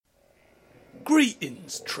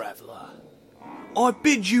Greetings, traveller. I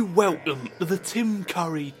bid you welcome to the Tim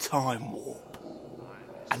Curry Time Warp.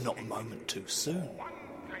 And not a moment too soon.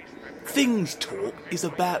 Things Talk is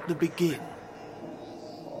about to begin.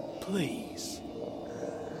 Please,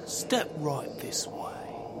 step right this way.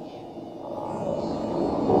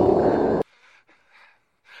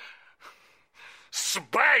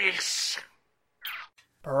 Space!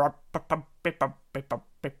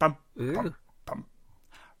 Ooh.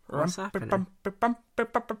 What's happening?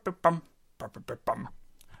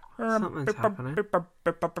 Something's happening. Do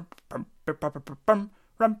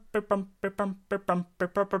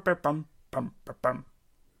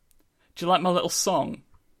you like my little song?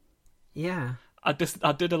 Yeah. I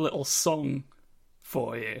did a little song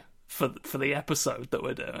for you for the episode that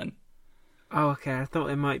we're doing. Oh, okay. I thought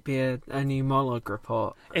it might be a new Mollog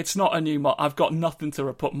report. It's not a new I've got nothing to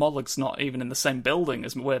report. Mollog's not even in the same building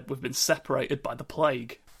as we've been separated by the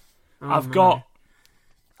plague. Oh,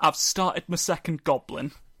 I've started my second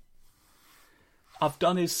goblin. I've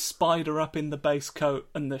done his spider up in the base coat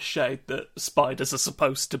and the shade that spiders are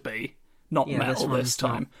supposed to be. Not metal this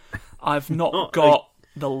time. I've not got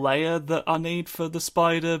the layer that I need for the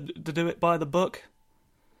spider to do it by the book.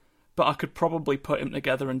 But I could probably put him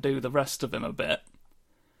together and do the rest of him a bit.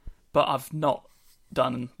 But I've not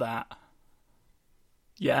done that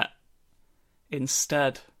yet.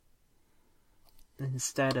 Instead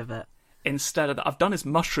of it. Instead of that, I've done his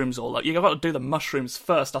mushrooms all up. You've got to do the mushrooms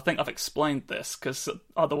first. I think I've explained this, because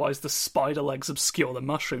otherwise the spider legs obscure the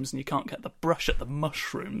mushrooms and you can't get the brush at the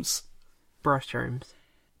mushrooms. Brushrooms.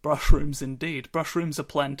 Brushrooms indeed. Brushrooms are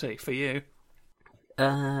plenty for you.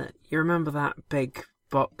 You remember that big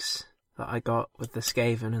box that I got with the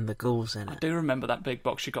Skaven and the ghouls in it? I do remember that big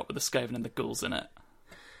box you got with the Skaven and the ghouls in it.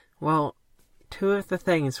 Well, two of the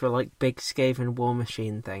things were like big Skaven War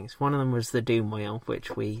Machine things. One of them was the Doom Wheel,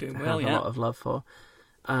 which we have a lot of love for.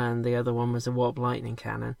 And the other one was a Warp Lightning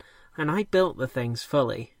Cannon. And I built the things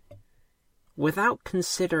fully without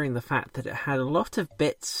considering the fact that it had a lot of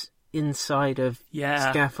bits inside of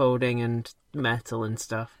scaffolding and metal and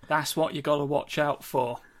stuff. That's what you got to watch out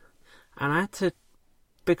for. And I had to,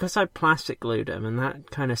 because I plastic glued them, and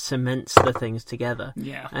that kind of cements the things together.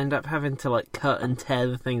 Yeah. I end up having to like cut and tear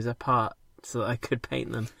the things apart so that I could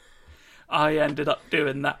paint them. I ended up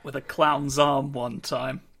doing that with a clown's arm one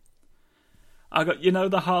time. I got,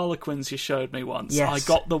 the Harlequins you showed me once? Yes. I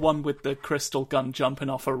got the one with the crystal gun jumping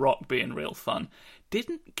off a rock being real fun.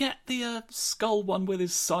 Didn't get the skull one with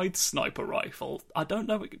his side sniper rifle. I don't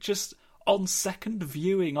know, just on second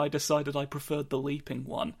viewing I decided I preferred the leaping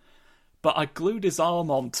one. But I glued his arm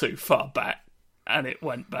on too far back, and it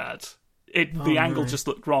went bad. The angle just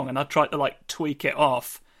looked wrong, and I tried to tweak it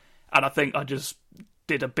off, and I think I just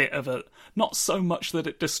did a bit of a... Not so much that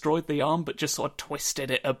it destroyed the arm, but just sort of twisted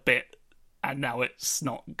it a bit, and now it's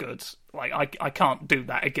not good. I can't do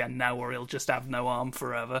that again now, or he'll just have no arm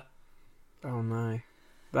forever. Oh no.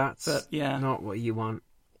 That's not what you want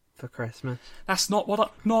for Christmas. That's not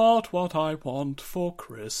what I want for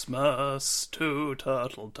Christmas. 2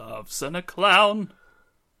 turtle doves and a clown.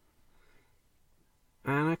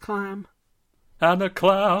 And a clam. And a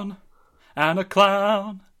clown. And a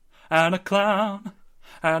clown. And a clown.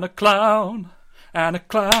 And a clown. And a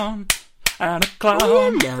clown. And a clown.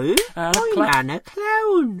 Oh, hello. And I'm a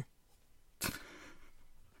clown.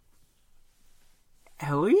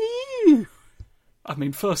 How are you? I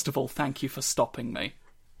mean, first of all, thank you for stopping me.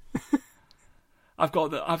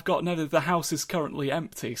 The house is currently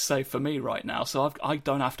empty, save for me right now, so I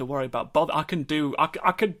don't have to worry about bother. I could do. Oh,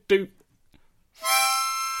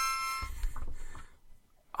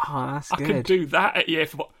 that's good. I could do that at you.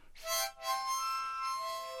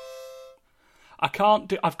 I can't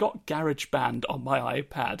do. I've got GarageBand on my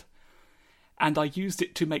iPad, and I used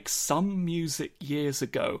it to make some music years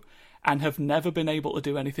ago, and have never been able to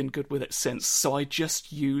do anything good with it since, so I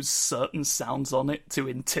just use certain sounds on it to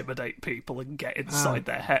intimidate people and get inside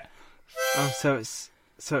their head. Oh,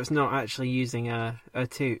 so it's not actually using a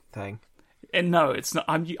toot thing? No, it's not.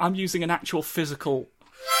 I'm using an actual physical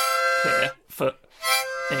here for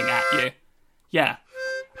thing at you. Yeah.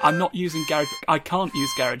 I'm not using I can't use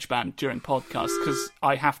GarageBand during podcasts, because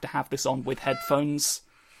I have to have this on with headphones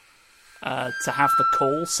to have the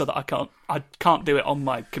call, so that I can't do it on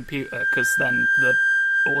my computer, because then the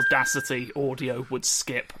Audacity audio would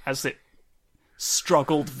skip as it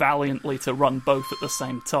struggled valiantly to run both at the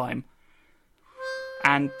same time.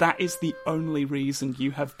 And that is the only reason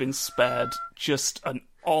you have been spared just an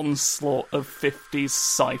onslaught of 50s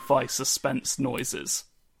sci-fi suspense noises.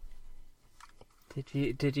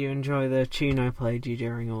 Did you enjoy the tune I played you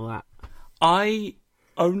during all that? I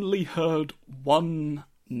only heard one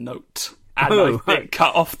note and I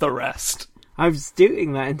cut off the rest. I was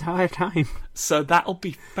doing that entire time. So that'll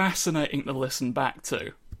be fascinating to listen back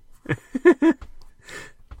to.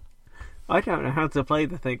 I don't know how to play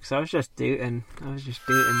the thing, so I was just dooting.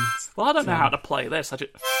 Well, I don't know how to play this.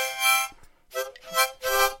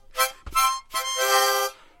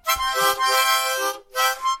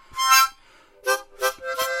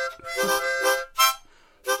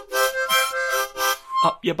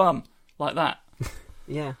 Up your bum, like that.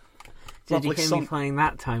 Yeah. Did you hear me playing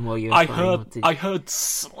that time while you were playing? I heard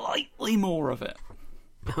slightly more of it.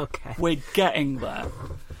 Okay. We're getting there.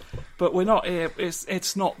 But we're not here.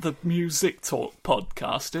 It's not the music talk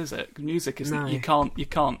podcast, is it? Music isn't. No. You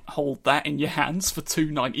can't hold that in your hands for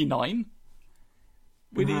 $2.99.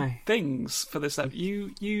 We need things for this.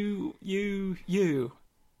 You,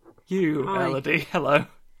 Elodie. Hello.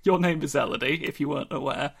 Your name is Elodie, if you weren't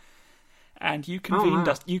aware. And you convened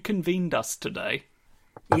us. You convened us today.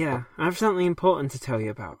 Yeah, I have something important to tell you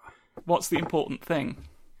about. What's the important thing?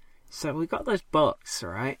 So we got those books,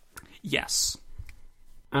 right? Yes.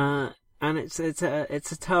 And it's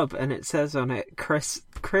a tub, and it says on it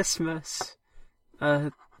Christmas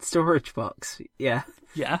storage box. Yeah.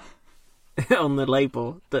 Yeah. On the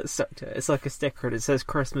label that's stuck to it. It's like a sticker, and it says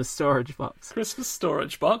Christmas storage box. Christmas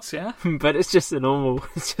storage box, yeah. But it's just a normal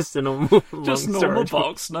just normal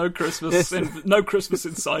box. No Christmas no Christmas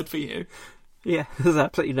inside for you. Yeah, there's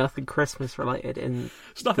absolutely nothing Christmas related in.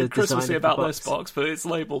 There's nothing Christmassy about this box, but it's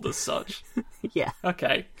labelled as such. Yeah.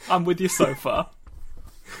 Okay, I'm with you so far.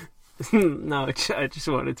 No, I just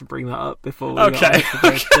wanted to bring that up before we got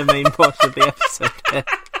into the main part of the episode here.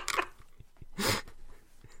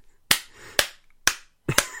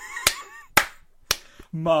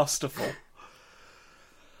 Masterful.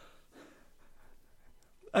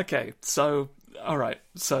 Okay, so, alright,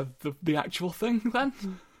 so the actual thing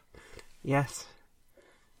then? Yes.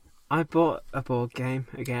 I bought a board game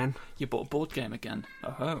again. You bought a board game again?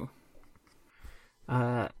 Oh.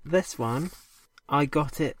 This one, I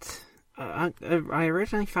got it. I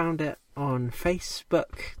originally found it on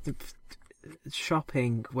Facebook, the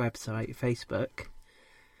shopping website, Facebook.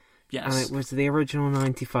 Yes. And it was the original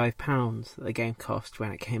 £95 that the game cost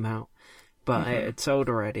when it came out. But it had sold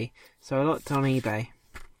already. So I looked on eBay,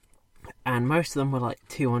 and most of them were like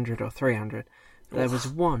 200 or 300. There was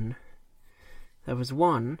one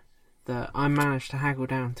that I managed to haggle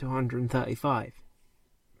down to 135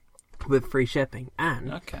 with free shipping,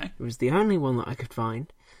 and it was the only one that I could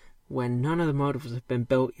find when none of the models have been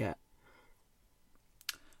built yet,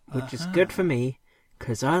 which is good for me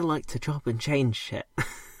because I like to chop and change shit.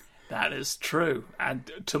 That is true, and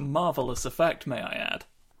to marvellous effect, may I add.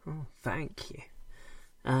 Oh, thank you.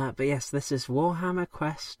 But yes, this is Warhammer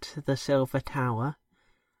Quest: The Silver Tower.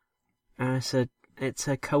 It's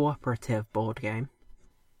a cooperative board game.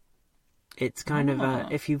 It's kind of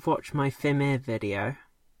if you've watched my Fimir video,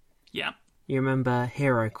 yeah, you remember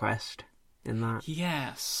Hero Quest in that.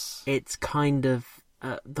 Yes, it's kind of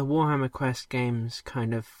the Warhammer Quest games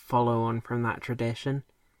kind of follow on from that tradition.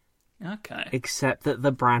 Okay. Except that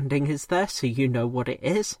the branding is there, so you know what it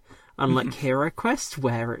is. Unlike Hero Quest,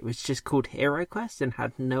 where it was just called Hero Quest and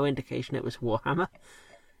had no indication it was Warhammer.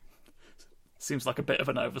 Seems like a bit of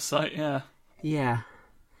an oversight, yeah. Yeah.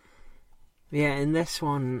 Yeah, in this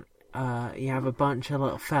one, you have a bunch of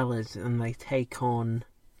little fellas, and they take on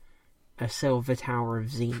a silver tower of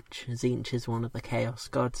Tzeentch. Tzeentch is one of the Chaos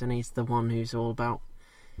Gods, and he's the one who's all about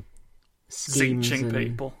Tzeentching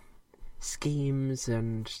people. Schemes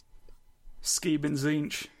and... Scheming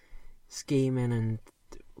Tzeentch. Scheming and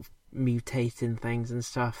mutating things and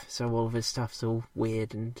stuff, so all of his stuff's all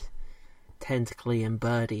weird and tentacly and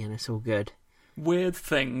birdy, and it's all good. Weird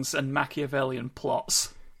things and Machiavellian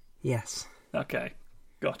plots. Yes. Okay,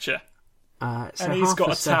 gotcha. So and he's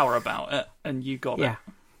got a tower about it, and you got it.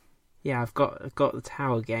 Yeah, I've got the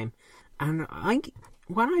tower game, and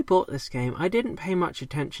when I bought this game, I didn't pay much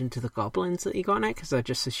attention to the goblins that you got in it, because I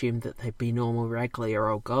just assumed that they'd be normal, regular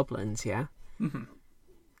old goblins, yeah? Mm-hmm.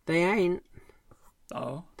 They ain't.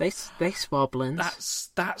 Oh. They spoblins.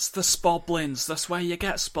 That's the spoblins. That's where you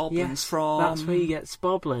get spoblins from. That's where you get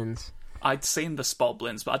spoblins. I'd seen the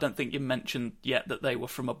spoblins, but I don't think you mentioned yet that they were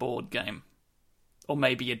from a board game. Or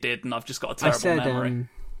maybe you did, and I've just got a terrible memory.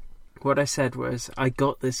 What I said was, I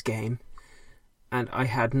got this game, and I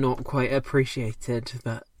had not quite appreciated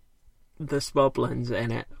the spoblins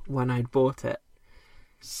in it when I'd bought it.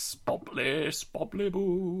 Spobbly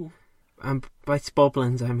boo. And by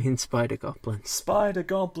spoblins, I mean spider goblins. Spider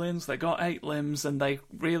goblins, they got 8 limbs, and they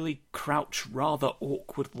really crouch rather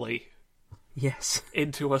awkwardly. Yes.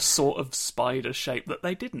 Into a sort of spider shape that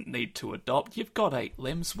they didn't need to adopt. You've got 8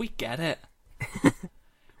 limbs, we get it.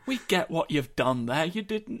 We get what you've done there. You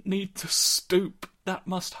didn't need to stoop. That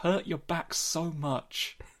must hurt your back so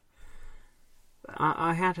much.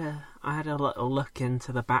 I had a little look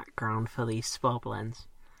into the background for these spoblins.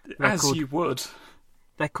 As you would.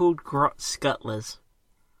 They're called grot scuttlers.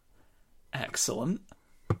 Excellent.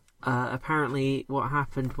 Apparently what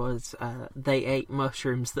happened was they ate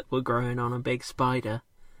mushrooms that were growing on a big spider,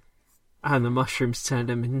 and the mushrooms turned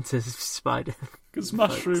them into spider. Because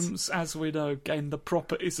mushrooms, as we know, gain the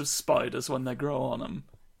properties of spiders when they grow on them.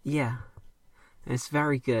 Yeah. It's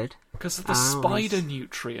very good. Because of the spider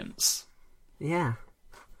nutrients. Yeah.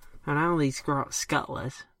 And now these grot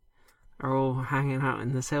scuttlers are all hanging out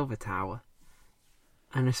in the Silver Tower.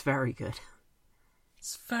 And it's very good.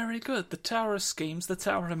 It's very good. The Tower of Schemes, the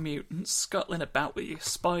Tower of Mutants, scuttling about with your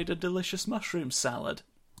spider delicious mushroom salad.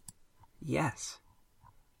 Yes.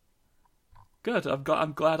 Good.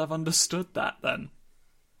 I'm glad I've understood that then.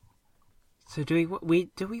 So do we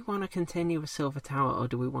want to continue with Silver Tower, or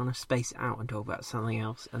do we want to space it out and talk about something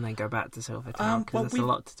else and then go back to Silver Tower? Because there's a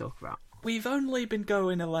lot to talk about. We've only been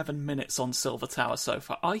going 11 minutes on Silver Tower so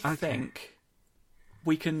far. I think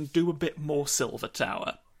we can do a bit more Silver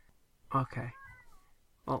Tower. Okay.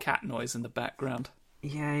 Well, cat noise in the background.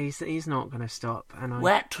 Yeah, he's not going to stop. And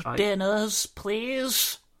wet dinners,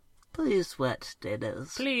 please. Please, wet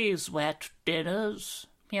dinners. Please, wet dinners.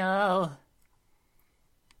 Meow.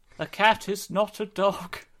 A cat is not a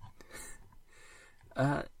dog.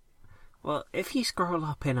 Well, if you scroll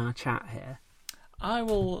up in our chat here, I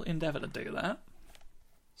will endeavour to do that.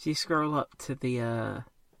 So you scroll up to the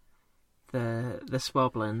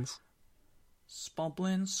Spoblins.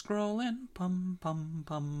 Spoblins scrolling, pum pum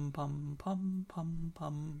pum pum pum pum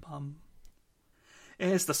pum pum.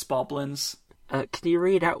 Here's the Spoblins. Can you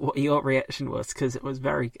read out what your reaction was? Because it was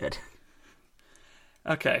very good.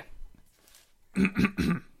 Okay.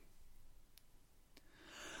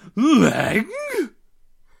 Leg?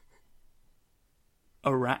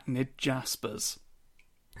 Arachnid Jaspers.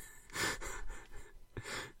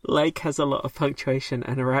 Lake has a lot of punctuation,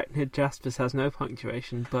 and Arachnid Jaspers has no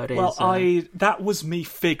punctuation. But that was me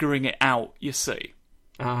figuring it out. You see,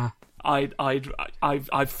 I've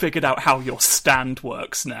figured out how your stand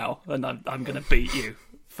works now, and I'm going to beat you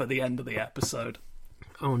for the end of the episode.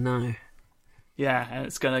 Oh no! Yeah, and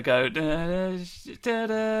it's going to go.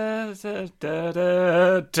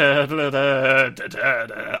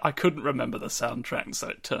 I couldn't remember the soundtrack, so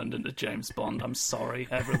it turned into James Bond. I'm sorry,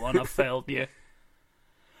 everyone. I failed you.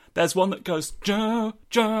 There's one that goes but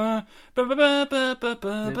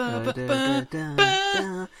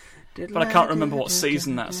I can't remember what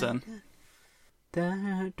season that's in. So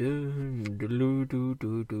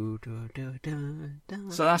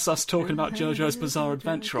that's us talking about JoJo's Bizarre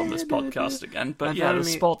Adventure on this podcast again. But the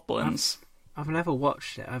Spoblins. I've never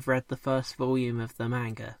watched it. I've read the first volume of the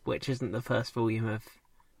manga, which isn't the first volume of...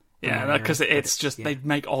 Yeah, because it's just, they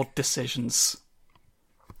make odd decisions.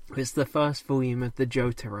 It's the first volume of the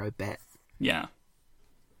Jotaro bit. Yeah.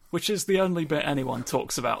 Which is the only bit anyone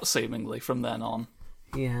talks about, seemingly, from then on.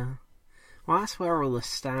 Yeah. Well, that's where all the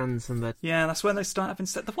stands and the... Yeah, that's when they start having...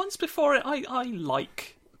 The ones before it, I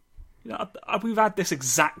like... You know, we've had this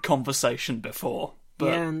exact conversation before. But,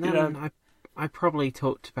 yeah, and then I probably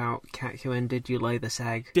talked about Kakyoin, Did You Lay This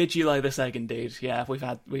Egg? Did You Lay This Egg, indeed. Yeah, we've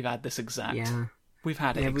had this exact... Yeah. We've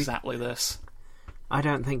had it exactly this. I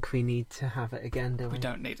don't think we need to have it again, do we? We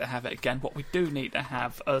don't need to have it again. What we do need to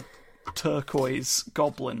have are turquoise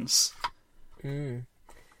goblins.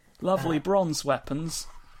 Lovely bronze weapons.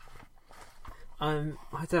 I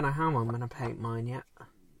don't know how I'm going to paint mine yet.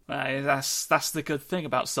 That's the good thing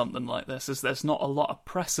about something like this, is there's not a lot of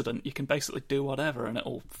precedent. You can basically do whatever and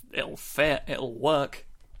it'll fit, it'll work.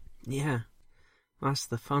 Yeah. That's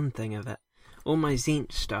the fun thing of it. All my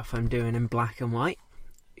Zinch stuff I'm doing in black and white.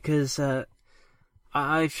 Because,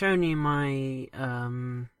 I've shown you my,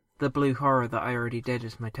 the blue horror that I already did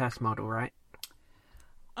as my test model, right?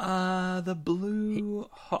 The blue...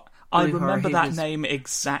 I remember that name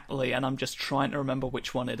exactly, and I'm just trying to remember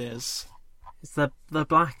which one it is. It's the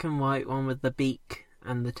black and white one with the beak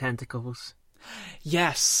and the tentacles.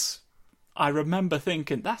 Yes! I remember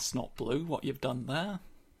thinking, that's not blue, what you've done there.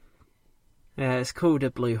 Yeah, it's called a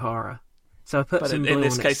blue horror. So I put some blue on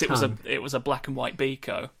its tongue. But in this case, it was a black and white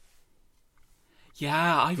Biko.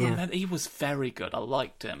 Yeah, I remember. He was very good. I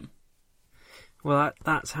liked him. Well,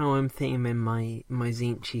 that's how I'm theming my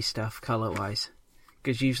Zinchy stuff colour-wise.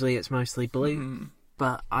 Because usually it's mostly blue.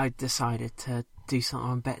 But I decided to do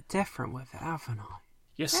something a bit different with it, haven't I?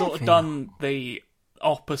 You've sort of done the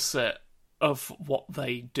opposite of what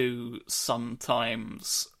they do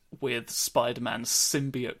sometimes with Spider-Man's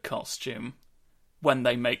symbiote costume. when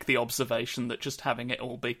they make the observation that just having it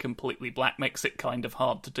all be completely black makes it kind of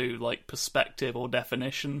hard to do, like, perspective or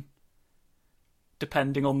definition,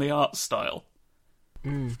 depending on the art style.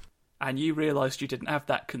 And you realised you didn't have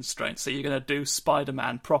that constraint, so you're going to do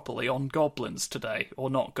Spider-Man properly on goblins today. Or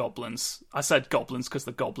not goblins. I said goblins because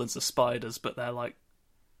the goblins are spiders, but they're, like,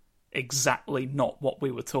 exactly not what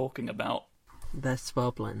we were talking about. They're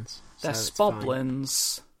spoblins. They're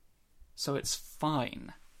spoblins, so it's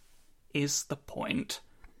fine, is the point.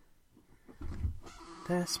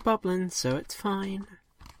 They're spoblins, so it's fine.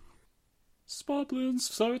 Spoblins,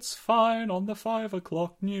 so it's fine on the 5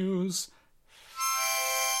 o'clock news.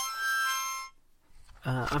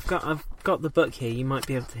 I've got the book here. You might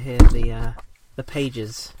be able to hear the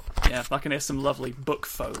pages. Yeah, I can hear some lovely book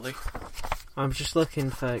foley. I'm just looking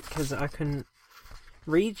for, because I can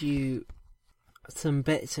read you some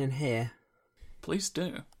bits in here. Please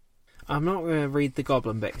do. I'm not going to read the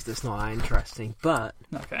goblin bit because it's not that interesting, but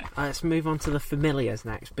okay. Let's move on to the familiars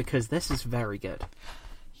next, because this is very good.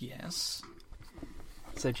 Yes.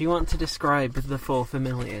 So do you want to describe the 4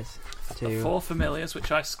 familiars? The 4 familiars,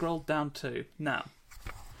 which I scrolled down to. Now,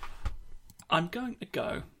 I'm going to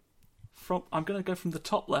go from the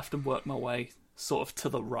top left and work my way sort of to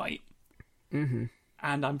the right. Mm-hmm.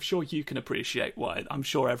 And I'm sure you can appreciate why. I'm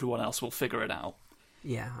sure everyone else will figure it out.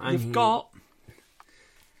 Yeah,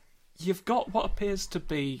 You've got what appears to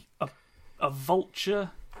be a vulture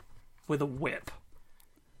with a whip.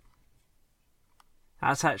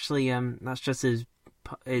 That's actually that's just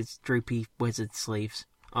his droopy wizard sleeves.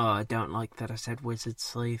 Oh, I don't like that I said wizard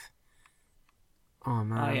sleeve. Oh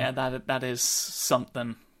man. Oh yeah, that is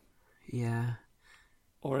something. Yeah.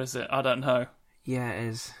 Or is it? I don't know. Yeah, it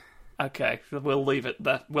is. Okay, we'll leave it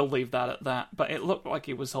that. We'll leave that at that. But it looked like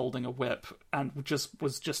he was holding a whip and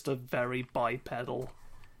was just a very bipedal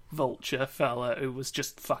vulture fella who was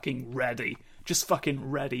just fucking ready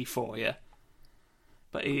for you.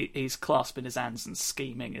 But he's clasping his hands and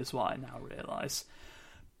scheming, is what I now realise.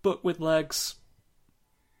 Book with legs.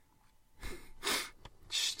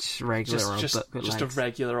 Just a regular old book with legs. Just a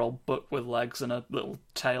regular old book with legs and a little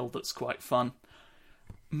tail that's quite fun.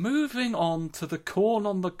 Moving on to the corn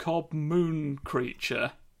on the cob moon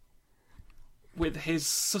creature with his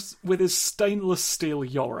stainless steel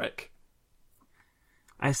Yorick.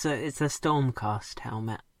 It's a Stormcast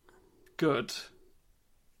helmet. Good.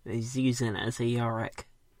 He's using it as a Yorick.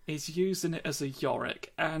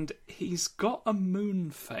 And he's got a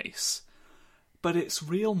moon face, but it's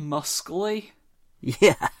real muscly.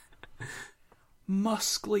 Yeah.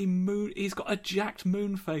 Muscly moon. He's got a jacked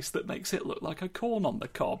moon face that makes it look like a corn on the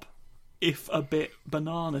cob, if a bit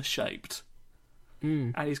banana shaped.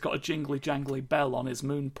 And he's got a jingly jangly bell on his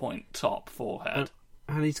moon point top forehead.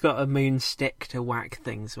 And he's got a moon stick to whack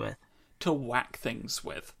things with.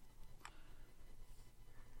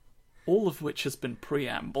 All of which has been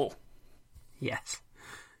preamble. Yes.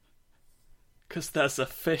 Because there's a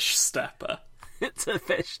fish stepper. It's a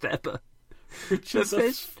fish stepper. Which is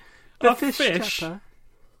a fish stepper.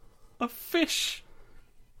 A fish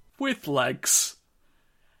with legs.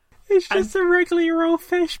 It's just a regular old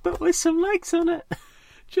fish, but with some legs on it.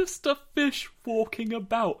 Just a fish walking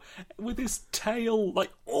about with his tail,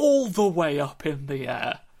 like, all the way up in the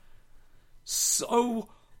air. So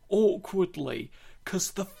awkwardly.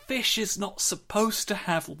 Because the fish is not supposed to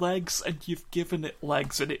have legs, and you've given it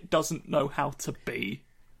legs, and it doesn't know how to be.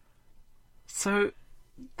 So,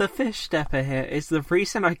 the fish stepper here is the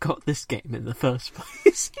reason I got this game in the first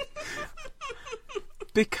place.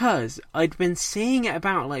 Because I'd been seeing it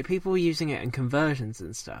about, like, people using it in conversions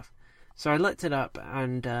and stuff. So I looked it up,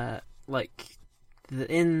 and,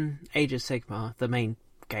 in Age of Sigmar, the main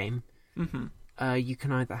game, you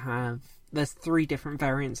can either have... There's 3 different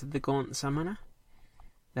variants of the Gaunt Summoner.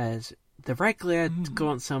 There's the regular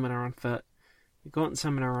Gaunt Summoner on foot, the Gaunt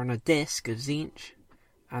Summoner on a disc of Tzeentch,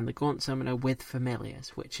 and the Gaunt Summoner with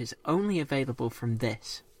Familiars, which is only available from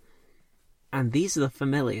this. And these are the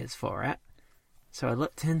Familiars for it. So I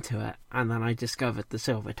looked into it, and then I discovered the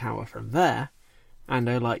Silver Tower from there, and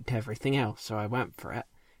I liked everything else, so I went for it.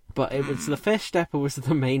 But it was the fish stepper was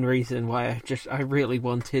the main reason why I really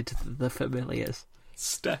wanted the Familiars.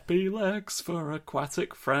 Steppy legs for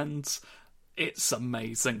aquatic friends. It's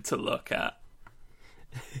amazing to look at.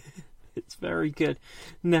 It's very good.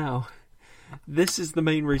 Now, this is the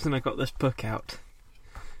main reason I got this book out.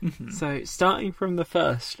 So, starting from the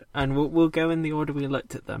first, and we'll go in the order we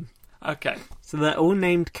looked at them. Okay. So they're all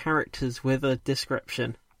named characters with a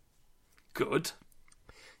description. Good.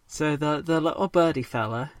 So the little birdie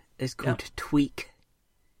fella is called Tweak.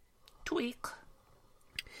 Tweak.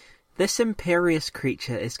 This imperious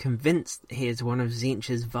creature is convinced he is one of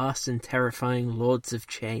Tzeentch's vast and terrifying Lords of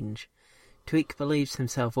Change. Tweak believes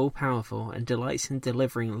himself all-powerful and delights in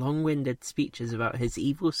delivering long-winded speeches about his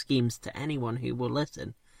evil schemes to anyone who will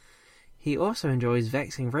listen. He also enjoys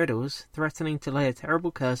vexing riddles, threatening to lay a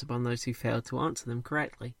terrible curse upon those who fail to answer them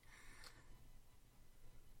correctly.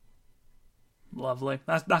 Lovely.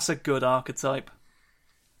 That's a good archetype.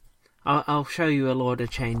 I'll show you a Lord of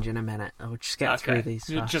Change in a minute. I'll just get through these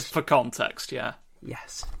first. Just for context, yeah.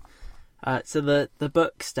 Yes. So the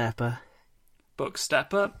Book Stepper. Book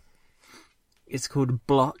Stepper. It's called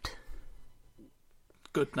Blot.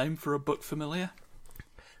 Good name for a book familiar.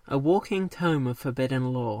 A walking tome of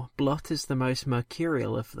forbidden lore, Blot is the most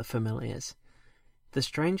mercurial of the familiars. The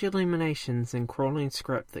strange illuminations and crawling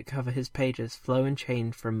script that cover his pages flow and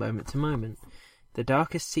change from moment to moment, the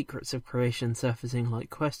darkest secrets of creation surfacing like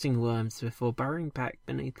questing worms before burrowing back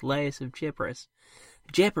beneath layers of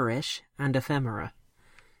gibberish and ephemera.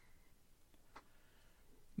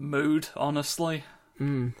 Mood, honestly.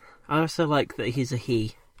 I also like that he's a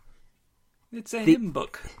he. It's a hymn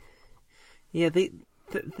book. Yeah, they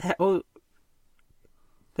all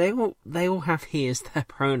have he as their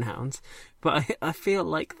pronouns, but I feel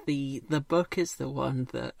like the book is the one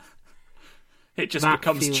that it just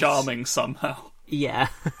becomes charming somehow. Yeah,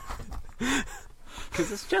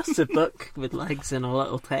 because it's just a book with legs and a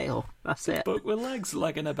little tail. That's it. Book with legs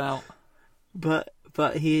legging about. But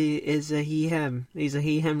he is a he/him. He's a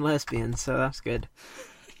he/him lesbian, so that's good.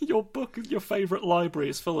 Your favourite library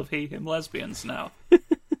is full of he/him lesbians now.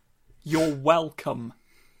 You're welcome.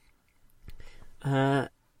 Now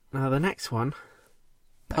the next one.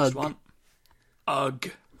 Pug. Next one.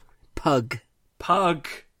 Ugh. Pug. Pug.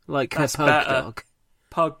 Like that's a pug better. dog.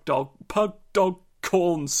 Pug dog. Pug dog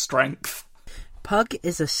corn strength. Pug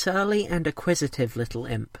is a surly and acquisitive little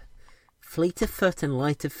imp. Fleet of foot and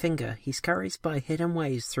light of finger, he scurries by hidden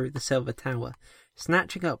ways through the Silver Tower,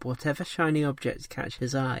 snatching up whatever shiny objects catch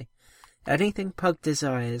his eye. Anything Pug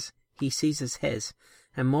desires, he sees as his,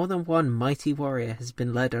 and more than one mighty warrior has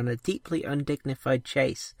been led on a deeply undignified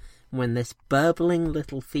chase when this burbling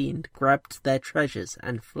little fiend grabbed their treasures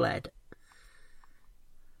and fled.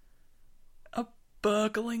 A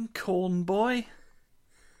burgling corn boy?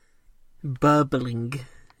 Burbling.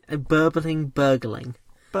 A burbling burgling.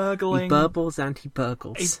 Burgling. He burbles and he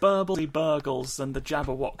burgles. He burbles, he burgles, and the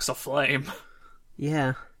Jabberwock's aflame.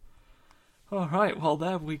 Yeah. Alright, well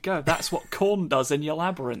there we go. That's what Korn does in your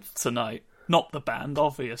labyrinth tonight. Not the band,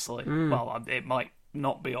 obviously. Well, it might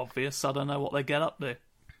not be obvious. I don't know what they get up to.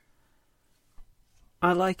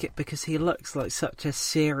 I like it because he looks like such a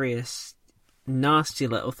serious, nasty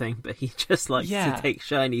little thing, but he just likes to take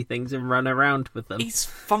shiny things and run around with them. He's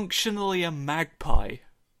functionally a magpie.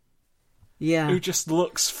 Yeah. Who just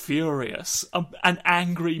looks furious. An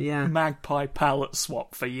angry magpie palette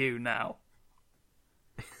swap for you now.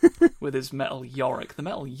 With his metal Yorick. The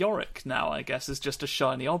metal Yorick now, I guess, is just a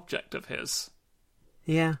shiny object of his.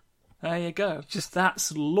 Yeah. There you go. Just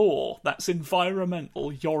that's lore. That's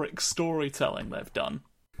environmental Yorick storytelling they've done.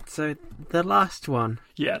 So, the last one.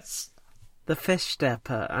 Yes. The Fish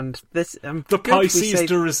Stepper, and this... the Pisces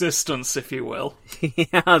de Resistance, if you will.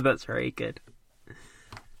 Yeah, that's very good.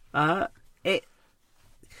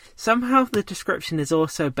 Somehow the description is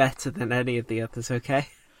also better than any of the others, okay?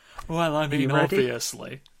 Well, I mean,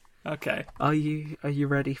 obviously. Okay. Are you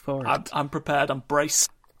ready for it? I'm prepared. I'm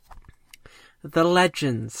braced. The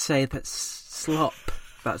legends say that Slop,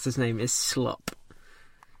 that's his name, is Slop.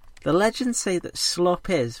 The legends say that Slop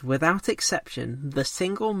is, without exception, the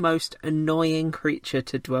single most annoying creature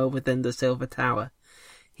to dwell within the Silver Tower.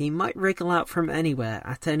 He might wriggle out from anywhere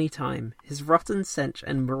at any time, his rotten stench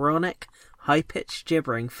and moronic, high-pitched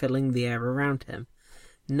gibbering filling the air around him.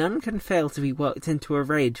 None can fail to be worked into a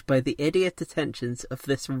rage by the idiot attentions of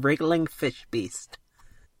this wriggling fish beast.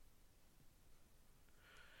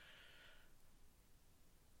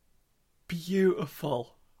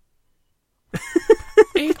 Beautiful.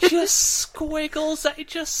 It just squiggles, it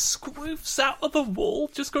just squoofs out of the wall,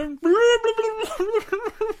 just going...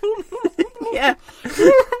 Yeah.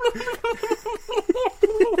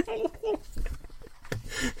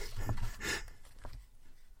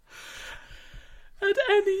 At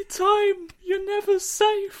any time, you're never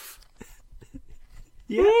safe.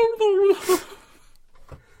 Yeah.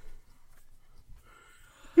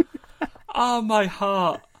 Oh, my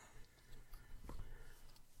heart.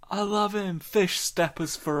 I love him. Fish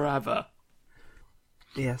steppers forever.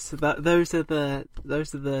 Yeah, so those are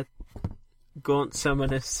the Gaunt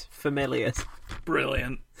Summoners familiars.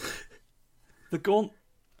 Brilliant. The Gaunt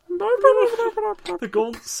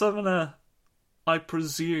Summoner, I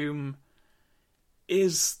presume,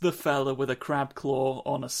 is the fella with a crab claw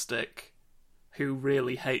on a stick who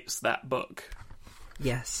really hates that book.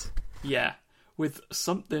 Yes. Yeah, with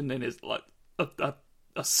something in his, like, a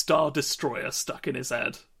Star Destroyer stuck in his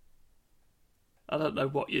head. I don't know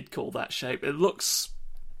what you'd call that shape. It looks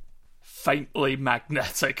faintly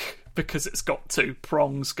magnetic because it's got two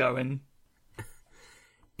prongs going.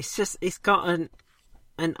 It's got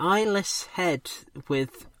an eyeless head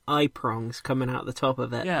with eye prongs coming out the top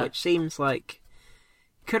of it, which seems like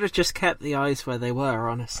could have just kept the eyes where they were,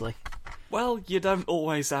 honestly. Well, you don't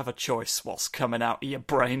always have a choice what's coming out of your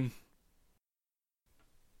brain.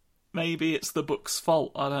 Maybe it's the book's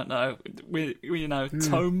fault, I don't know.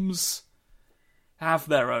 Tomes have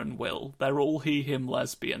their own will. They're all he-him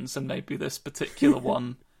lesbians, and maybe this particular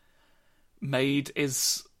one made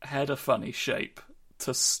his head a funny shape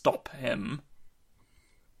to stop him.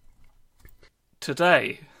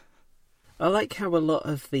 Today. I like how a lot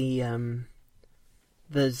of the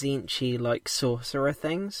Tzeentch, like, sorcerer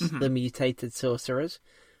things, the mutated sorcerers,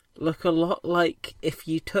 look a lot like if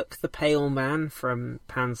you took the Pale Man from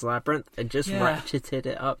Pan's Labyrinth and just ratcheted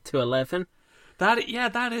it up to 11. That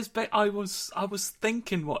is. I was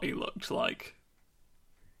thinking what he looked like.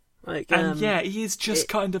 He is just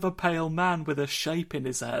kind of a pale man with a shape in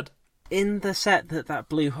his head. In the set that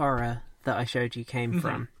Blue Horror that I showed you came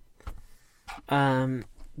from,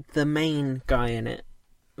 the main guy in it,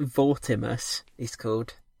 Vortimus, he's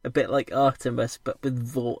called. A bit like Artemis, but with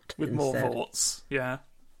Vort with instead. More Vorts, yeah.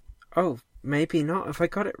 Oh, maybe not. Have I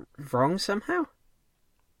got it wrong somehow?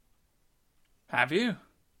 Have you?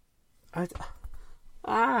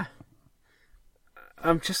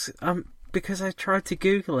 Because I tried to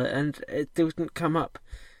Google it and it didn't come up.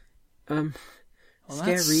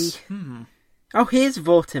 Scary. Oh, here's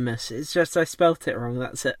Vortimus. It's just I spelt it wrong,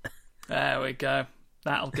 that's it. There we go.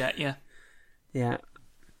 That'll get you. Yeah.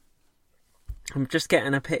 I'm just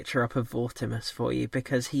getting a picture up of Vortimus for you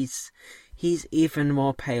because he's even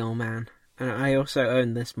more pale man. And I also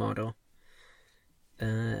own this model.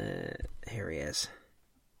 Here he is.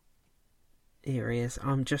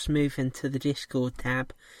 I'm just moving to the Discord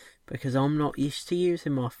tab because I'm not used to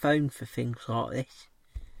using my phone for things like this.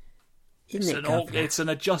 It's an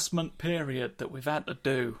adjustment period that we've had to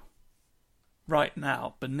do right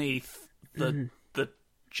now beneath the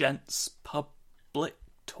gents' public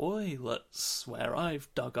toilets where I've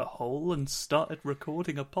dug a hole and started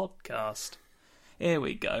recording a podcast. Here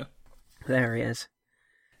we go. There he is.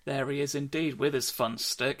 There he is indeed with his fun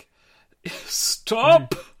stick.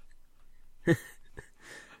 Stop!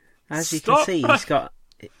 As you can see,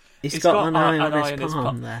 he's got an eye on his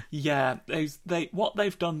palm there. Yeah, what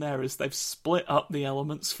they've done there is they've split up the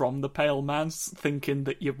elements from the Pale Man's, thinking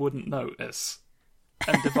that you wouldn't notice,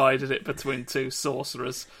 and divided it between two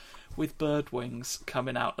sorcerers with bird wings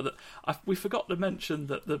coming out of the... we forgot to mention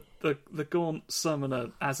that the Gaunt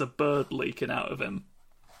Summoner has a bird leaking out of him.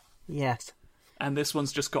 Yes. And this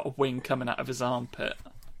one's just got a wing coming out of his armpit.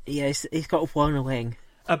 Yeah, he's got one wing.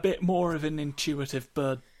 A bit more of an intuitive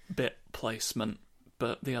bird bit placement,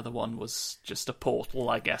 but the other one was just a portal,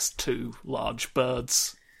 I guess, to large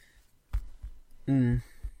birds. But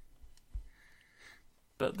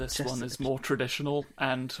this one is more traditional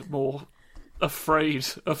and more afraid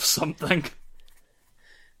of something.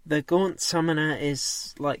 The Gaunt Summoner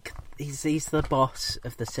is like he's the boss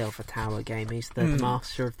of the Silver Tower game. He's the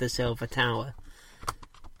master of the Silver Tower,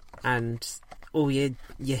 and all your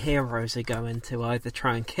heroes are going to either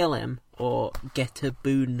try and kill him or get a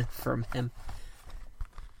boon from him.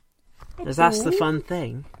 Because that's the fun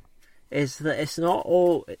thing, is that it's not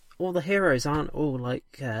all the heroes aren't all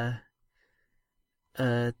like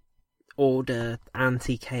Order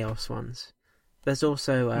anti-chaos ones. There's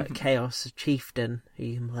also Chaos Chieftain who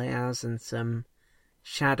you can play as, and some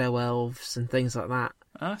Shadow Elves and things like that.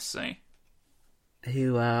 I see.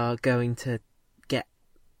 Who are going to get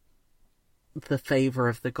the favour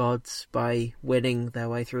of the gods by winning their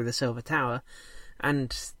way through the Silver Tower.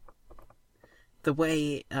 And the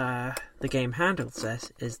way the game handles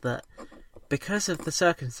this is that because of the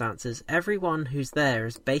circumstances, everyone who's there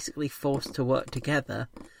is basically forced to work together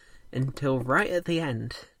until right at the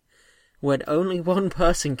end, when only one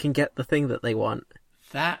person can get the thing that they want.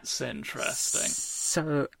 That's interesting.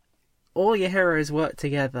 So all your heroes work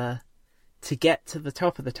together to get to the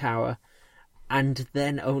top of the tower, and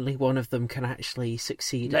then only one of them can actually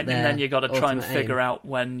succeed at their And then you got to try and ultimate figure aim. out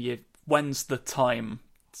when's the time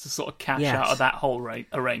to sort of cash out of that whole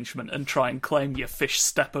arrangement and try and claim your fish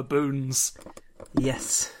stepper boons.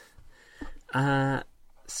 Yes. So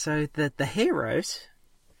the heroes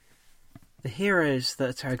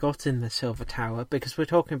that I got in the Silver Tower, because we're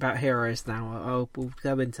talking about heroes now, we'll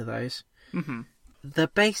go into those. the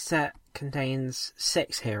base set contains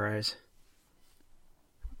 6 heroes.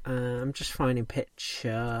 I'm just finding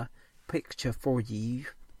picture for you.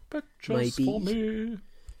 Pictures Maybe. for me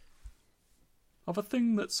of a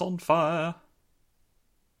thing that's on fire.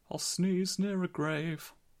 I'll sneeze near a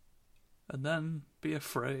grave and then be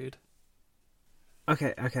afraid.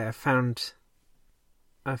 Okay, I found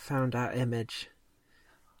our image.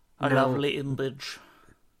 A lovely image.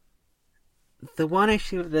 The one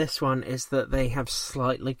issue with this one is that they have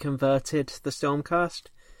slightly converted the Stormcast.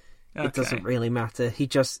 Okay. It doesn't really matter. He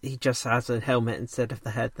just has a helmet instead of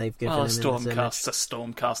the head they've given him. A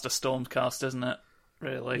Stormcast, isn't it?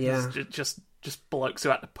 Really? Yeah. It's just blokes who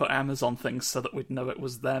had to put hammers on things so that we'd know it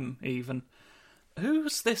was them. Even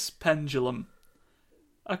who's this pendulum?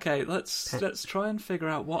 Okay, let's try and figure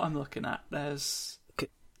out what I'm looking at.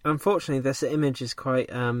 Unfortunately, this image is quite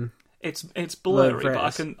It's blurry,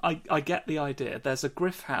 low-res. but I get the idea. There's a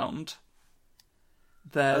Gryph-hound.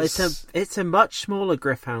 There's it's a much smaller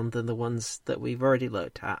Gryph-hound than the ones that we've already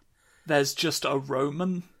looked at. There's just a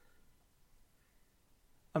Roman.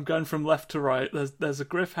 I'm going from left to right. There's a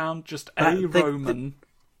Gryph-hound, just a Roman.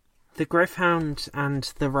 The Gryph-hound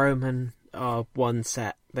and the Roman are one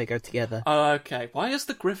set. They go together. Oh, okay. Why has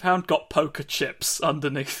the Gryph-hound got poker chips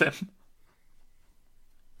underneath him?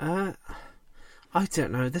 I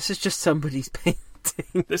don't know. This is just somebody's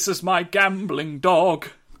painting. This is my gambling dog.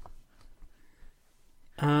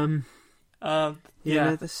 Yeah,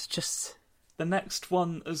 Yeah. this is just... The next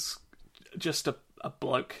one is just a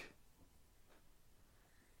bloke.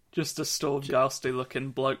 Just a Stormghastly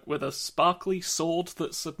looking bloke with a sparkly sword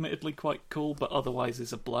that's admittedly quite cool, but otherwise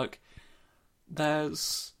is a bloke.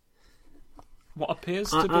 There's what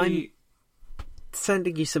appears to be... I'm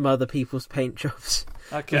sending you some other people's paint jobs.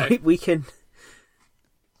 Okay. We can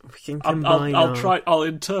combine I'll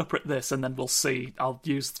interpret this and then we'll see. I'll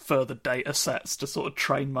use further data sets to sort of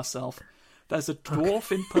train myself. There's a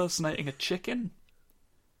dwarf impersonating a chicken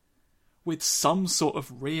with some sort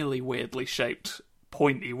of really weirdly shaped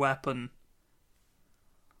pointy weapon.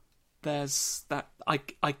 There's that.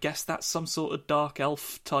 I guess that's some sort of dark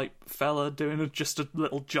elf type fella doing just a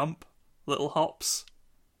little jump, little hops.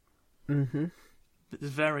 Mm-hmm. It's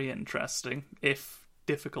very interesting, if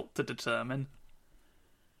difficult to determine.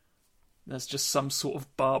 There's just some sort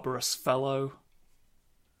of barbarous fellow.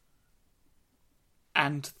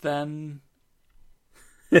 And then...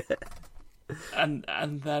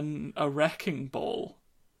 and then a wrecking ball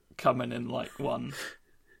coming in like one.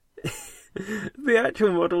 The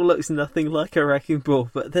actual model looks nothing like a wrecking ball,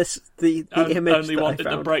 but the image only that wanted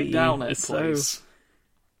I found to break for down you it, is please.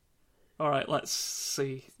 Alright, let's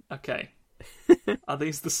see. Okay. Are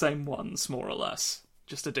these the same ones, more or less?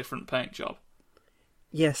 Just a different paint job?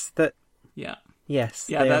 Yes, Yeah. Yes,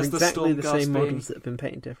 Yeah, they are there's the exactly the Stormcast same being- models that have been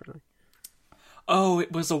painted differently. Oh,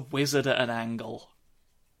 it was a wizard at an angle.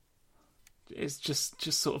 It's just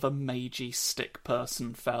sort of a magey stick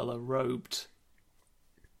person fella robed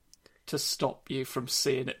to stop you from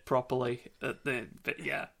seeing it properly. But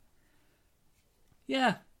yeah.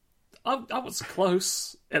 Yeah. I was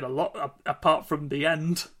close in a lot, apart from the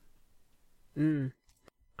end.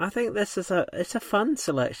 I think this is it's a fun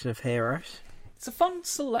selection of heroes, It's a fun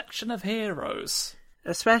selection of heroes.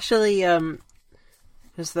 especially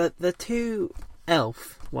because the two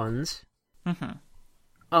elf ones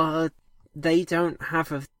they don't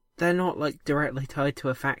have they're not like directly tied to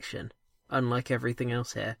a faction, unlike everything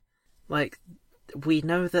else here. Like, we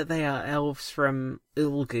know that they are elves from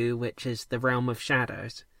Ulgu, which is the realm of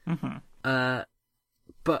shadows.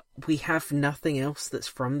 But we have nothing else that's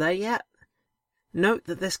from there yet. Note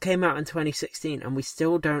that this came out in 2016, and we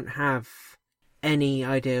still don't have any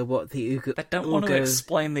idea what the Ulgu... They don't want to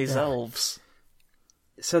explain these elves.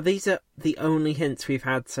 So these are the only hints we've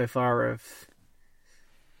had so far of...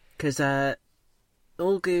 Because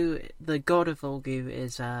Ulgu, the god of Ulgu,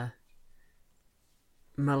 is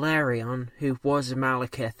Malarion, who was a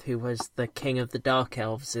Malekith, who was the king of the Dark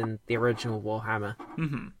Elves in the original Warhammer.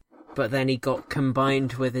 But then he got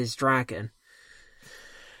combined with his dragon.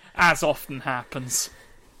 As often happens.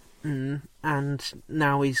 And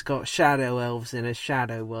now he's got Shadow Elves in his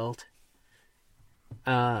Shadow World.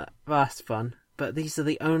 That's fun. But these are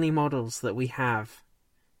the only models that we have,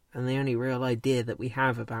 and the only real idea that we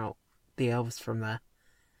have about the elves from there.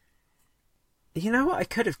 You know what I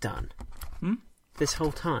could have done? This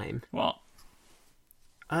whole time? What?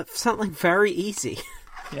 Something very easy.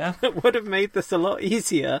 Yeah? It would have made this a lot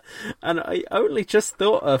easier, and I only just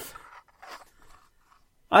thought of...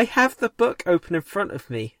 I have the book open in front of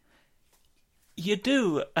me. You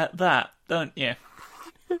do at that, don't you?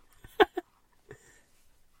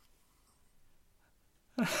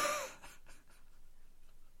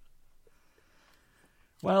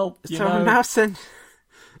 Well,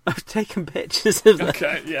 I've taken pictures of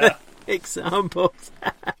the examples.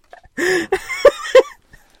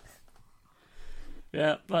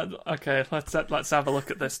 Yeah, okay, let's have a look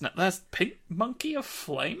at this now. There's Pink Monkey of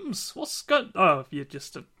Flames? What's good? Oh, you're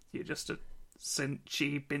just a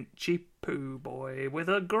cinchy binchy poo boy with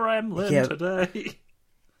a gremlin today.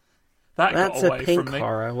 That's a pink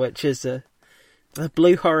horror, which is the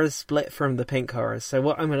blue horror split from the pink horror. So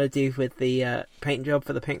what I'm going to do with the paint job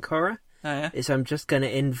for the pink horror is I'm just going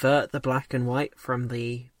to invert the black and white from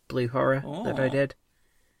the blue horror that I did.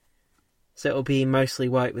 So it'll be mostly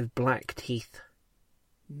white with black teeth.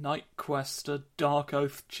 Night Quester, Dark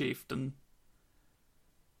Oath Chieftain,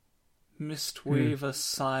 Mistweaver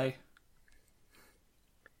Sigh.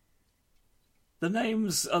 The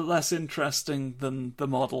names are less interesting than the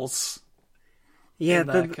models. Yeah,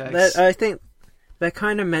 I think they're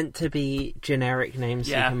kind of meant to be generic names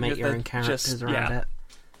so you can make your own characters around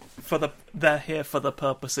it. They're here for the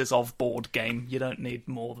purposes of board game. You don't need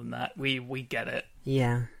more than that. We get it.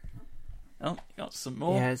 Yeah. Oh, got some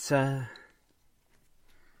more. Yeah, it's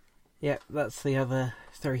Yep, that's the other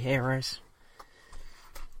 3 heroes.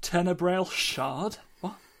 Tenebrael Shard?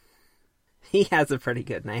 What? He has a pretty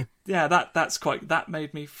good name. Yeah, that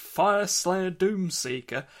made me Fireslayer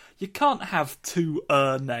Doomseeker. You can't have 2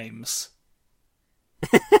 names.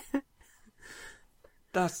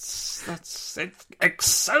 That's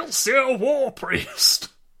Excelsior War Priest.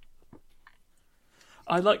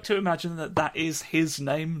 I like to imagine that is his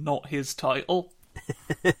name, not his title.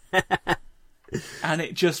 And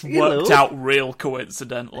it just worked out real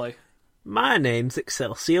coincidentally. My name's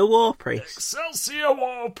Excelsior War Priest. Excelsior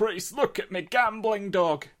War Priest, look at me gambling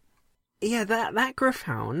dog. Yeah, that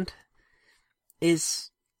Gryph-hound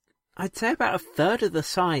is, I'd say, about a third of the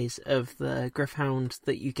size of the Gryph-hound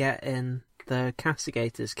that you get in the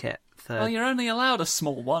Castigator's kit. Well, you're only allowed a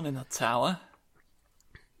small one in a tower.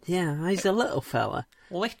 Yeah, he's a little fella.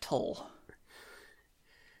 Little.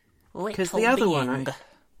 Because the other one,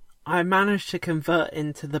 I managed to convert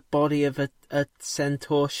into the body of a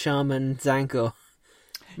centaur shaman Zangor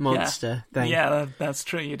monster thing. Yeah, that's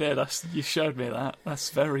true, you did. You showed me that. That's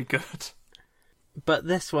very good. But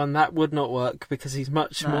this one, that would not work because he's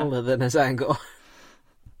much smaller than a Zangor.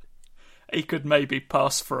 He could maybe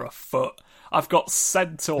pass for a foot. I've got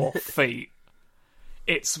centaur feet.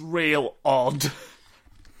 It's real odd.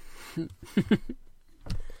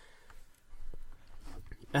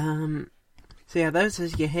 So yeah, those are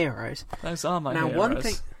your heroes. Those are my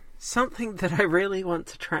heroes. Something that I really want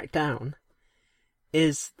to track down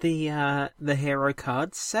is the hero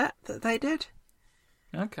cards set that they did.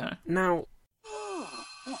 Okay. Now,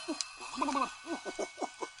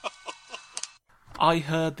 I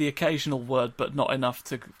heard the occasional word, but not enough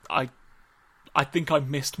to. I think I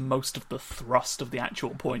missed most of the thrust of the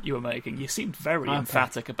actual point you were making. You seemed very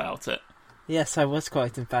emphatic about it. Yes, I was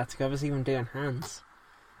quite emphatic. I was even doing hands.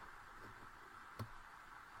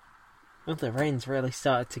 Well, the rain's really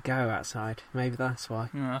started to go outside. Maybe that's why.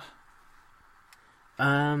 Yeah.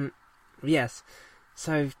 Yes.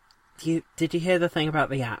 So, did you hear the thing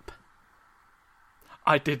about the app?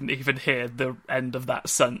 I didn't even hear the end of that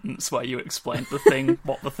sentence where you explained the thing,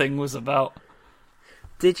 what the thing was about.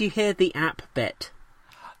 Did you hear the app bit?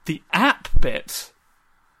 The app bit?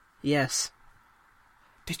 Yes.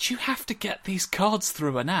 Did you have to get these cards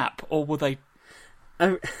through an app, or were they...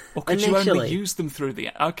 or could you only use them through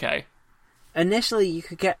the... Okay. Initially, you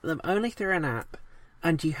could get them only through an app,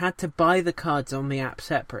 and you had to buy the cards on the app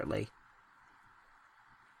separately.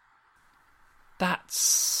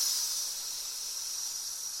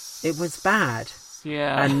 It was bad.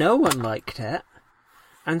 Yeah. And no one liked it.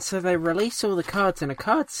 And so they released all the cards in a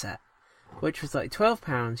card set, which was like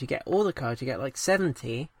 £12. You get all the cards, you get like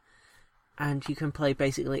 70, and you can play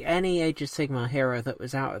basically any Age of Sigmar hero that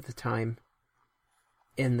was out at the time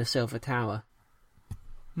in the Silver Tower.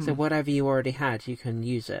 So whatever you already had, you can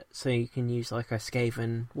use it. So you can use like a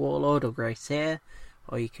Skaven Warlord or Greyseer,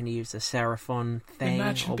 or you can use a Seraphon thing,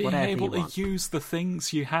 Imagine or being whatever able you want. to use the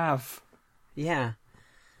things you have. Yeah.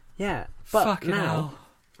 Yeah. But Fucking now, hell.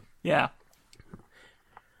 Yeah.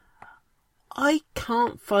 I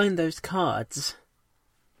can't find those cards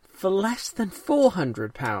for less than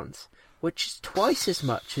 £400, which is twice as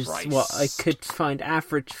much as what I could find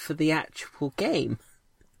average for the actual game.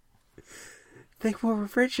 They were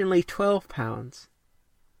originally £12.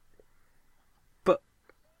 But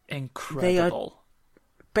incredible. They are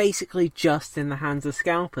basically just in the hands of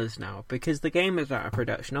scalpers now, because the game is out of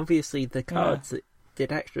production. Obviously, the cards that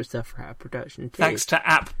did extra stuff are out of production too. Thanks to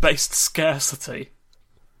app-based scarcity.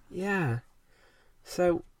 Yeah.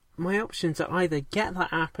 So, my options are either get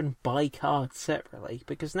that app and buy cards separately,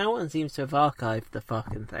 because no one seems to have archived the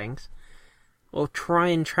fucking things, or try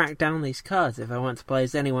and track down these cards if I want to play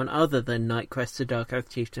as anyone other than Night Quest, the Dark Oath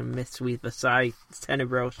Chieftain, Mistweaver, Versailles,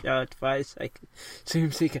 Tenebril, Shard, Firesake,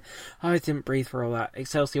 Zoom Seeker. I didn't breathe for all that.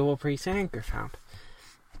 Excelsior, War Priest, and Griffhound.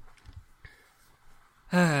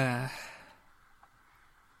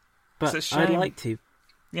 But I'd like to.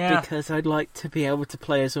 Yeah. Because I'd like to be able to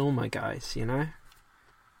play as all my guys, you know?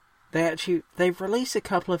 They've released a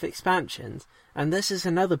couple of expansions, and this is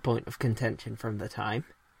another point of contention from the time.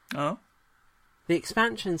 Oh? The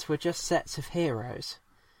expansions were just sets of heroes.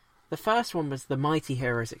 The first one was the Mighty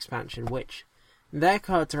Heroes expansion, which their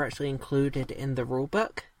cards are actually included in the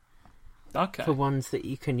rulebook. Okay. For ones that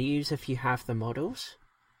you can use if you have the models.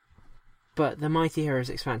 But the Mighty Heroes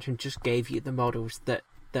expansion just gave you the models that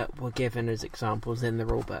were given as examples in the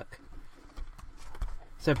rulebook.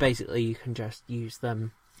 So basically you can just use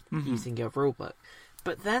them using your rulebook.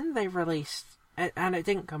 But then they released, and it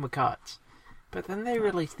didn't come with cards, but then they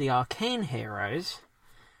released the Arcane Heroes,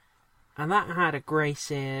 and that had a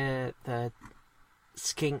Greyseer, the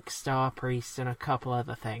Skink Star Priest, and a couple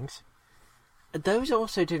other things. Those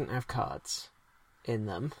also didn't have cards in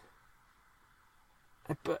them.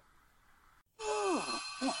 But...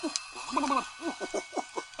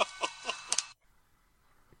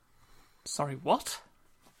 Sorry, what?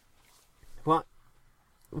 What?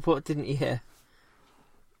 What didn't you hear?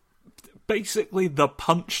 Basically the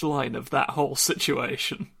punchline of that whole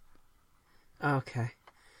situation. Okay.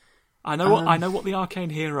 I know what the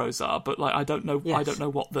Arcane Heroes are, but like I don't know Yes. I don't know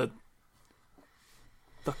what the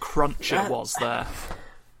cruncher was there.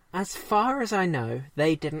 As far as I know,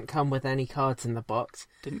 they didn't come with any cards in the box.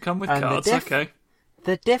 Didn't come with And cards, okay.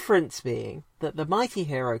 The difference being that the Mighty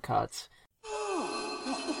Hero cards...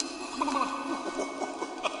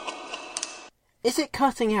 Is it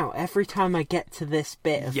cutting out every time I get to this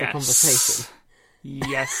bit of the conversation?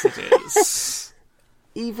 Yes, it is.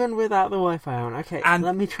 Even without the Wi-Fi on. Okay,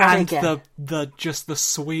 let me try again. And the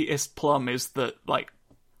sweetest plum is that, like,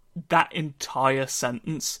 that entire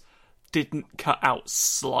sentence didn't cut out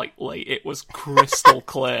slightly. It was crystal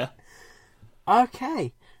clear.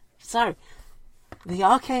 Okay, so... The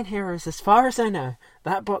Arcane Heroes, as far as I know,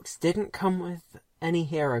 that box didn't come with any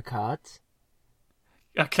hero cards.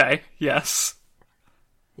 Okay, yes.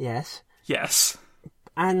 Yes. Yes.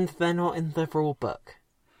 And they're not in the rulebook.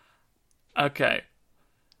 Okay.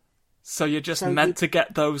 So you're just meant to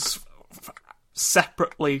get those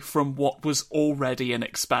separately from what was already an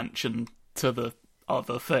expansion to the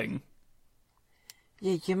other thing.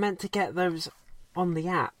 Yeah, you're meant to get those on the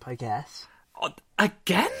app, I guess.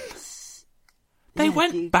 Again? They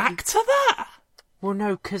went back to that? Well,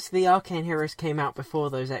 no, because the Arcane Heroes came out before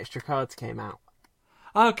those extra cards came out.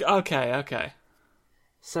 Okay.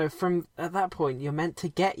 So at that point, you're meant to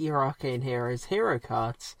get your Arcane Heroes hero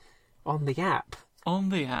cards on the app. On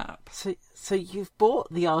the app. So you've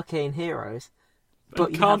bought the Arcane Heroes,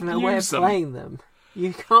 but you can't have no way of use them. playing them.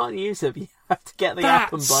 You can't use them. You have to get the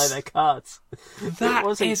app and buy their cards. That it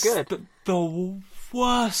wasn't is good. The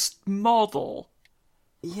worst model.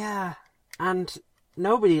 Yeah, and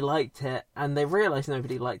nobody liked it, and they realised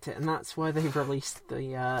nobody liked it, and that's why they released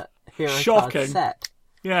the hero card set.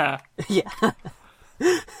 Yeah. Yeah.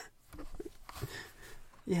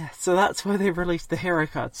 Yeah, so that's why they released the hero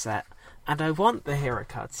card set. And I want the hero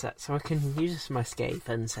card set so I can use my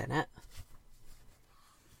Skavens in it.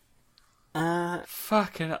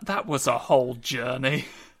 Fucking, that was a whole journey.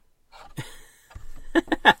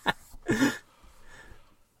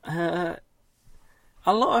 A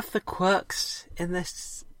lot of the quirks in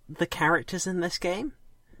this, the characters in this game,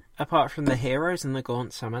 apart from the heroes and the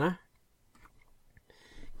Gaunt Summoner,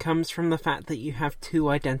 comes from the fact that you have two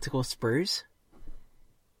identical sprues.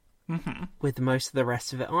 With most of the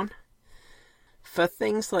rest of it on. For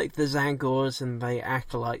things like the Zangors and the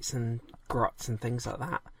Acolytes and Grots and things like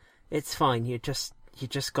that, it's fine. You just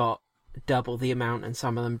got double the amount, and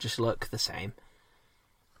some of them just look the same.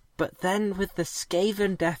 But then with the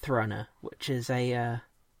Skaven Deathrunner, which is a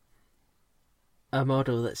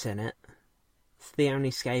model that's in it, it's the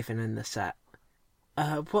only Skaven in the set.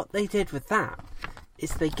 What they did with that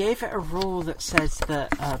is they gave it a rule that says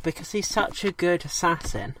that because he's such a good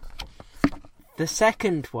assassin, the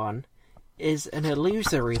second one is an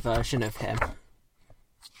illusory version of him.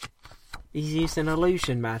 He's used an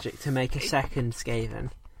illusion magic to make a second Skaven.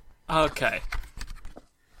 Okay.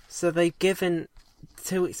 So they've given...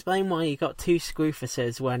 To explain why you got two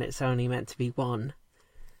Scroofuses when it's only meant to be one,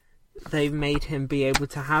 they've made him be able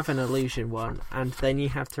to have an illusion one, and then you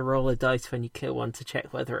have to roll a dice when you kill one to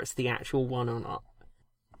check whether it's the actual one or not.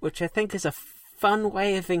 Which I think is a fun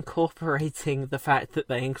way of incorporating the fact that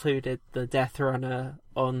they included the Death Runner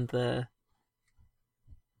on the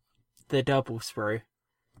double sprue.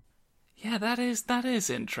 Yeah, that is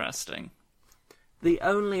interesting. The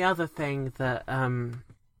only other thing that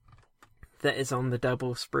is on the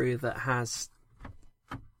double sprue that has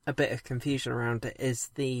a bit of confusion around it is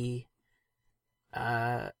the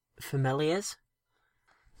familiars.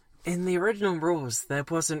 In the original rules, there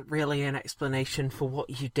wasn't really an explanation for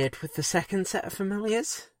what you did with the second set of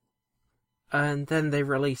familiars. And then they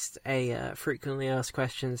released a frequently asked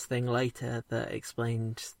questions thing later that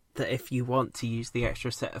explained that if you want to use the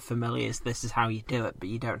extra set of familiars, this is how you do it, but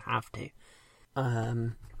you don't have to.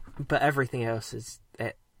 But everything else it's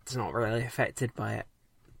not really affected by it.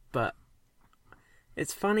 But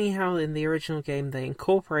it's funny how in the original game they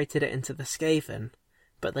incorporated it into the Skaven,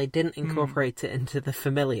 but they didn't incorporate it into the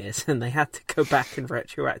familiars, and they had to go back and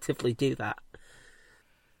retroactively do that.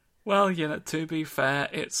 Well, to be fair,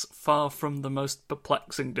 it's far from the most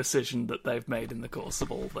perplexing decision that they've made in the course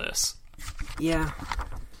of all this. Yeah.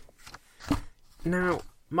 Now,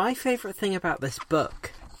 my favourite thing about this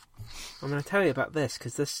book... I'm going to tell you about this,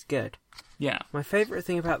 because this is good. Yeah. My favourite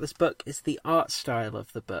thing about this book is the art style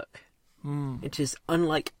of the book, which is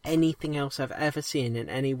unlike anything else I've ever seen in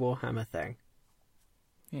any Warhammer thing.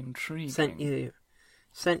 Intriguing.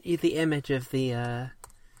 Sent you the image of the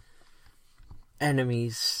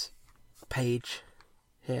enemies page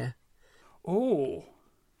here. Oh.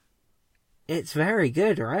 It's very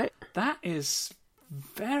good, right? That is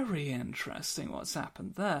very interesting what's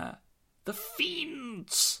happened there. The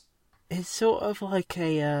Fiends! It's sort of like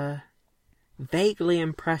a vaguely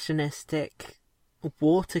impressionistic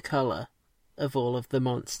watercolour of all of the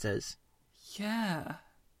monsters. Yeah.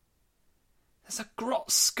 There's a grot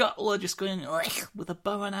scuttler just going with a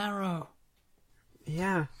bow and arrow.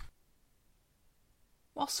 Yeah.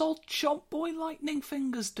 What's old Chomp Boy Lightning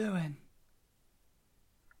Fingers doing?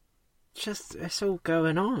 It's all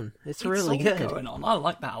going on. It's really good. It's all going on. I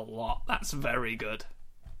like that a lot. That's very good.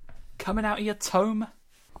 Coming out of your tome.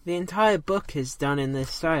 The entire book is done in this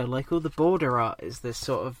style. Like, all the border art is this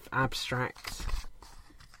sort of abstract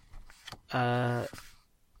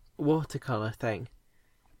watercolour thing,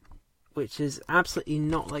 which is absolutely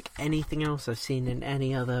not like anything else I've seen in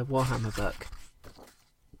any other Warhammer book.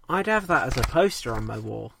 I'd have that as a poster on my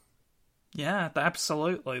wall. Yeah,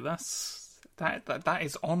 absolutely. That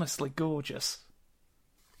is honestly gorgeous.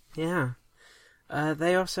 Yeah.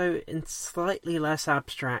 They also, in slightly less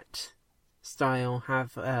abstract style,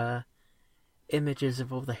 have images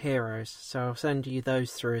of all the heroes, so I'll send you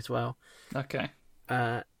those through as well. Okay.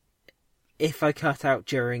 If I cut out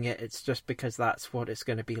during it, it's just because that's what it's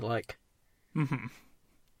going to be like. Mm-hmm.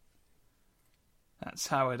 That's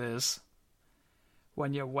how it is.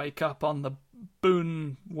 When you wake up on the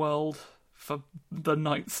Boon world for the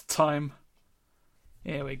 9th time.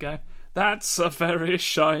 Here we go. That's a very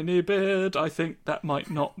shiny beard. I think that might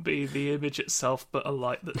not be the image itself, but a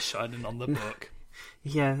light that's shining on the book.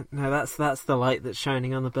 Yeah, no, that's the light that's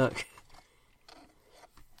shining on the book.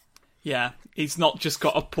 Yeah, he's not just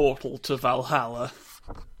got a portal to Valhalla.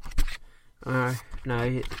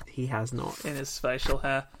 No, he has not. In his facial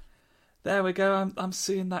hair. There we go, I'm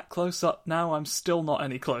seeing that close up now. I'm still not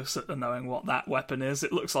any closer to knowing what that weapon is.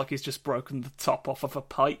 It looks like he's just broken the top off of a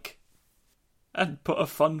pike and put a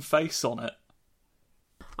fun face on it.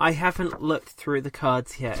 I haven't looked through the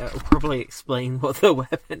cards yet. It'll probably explain what the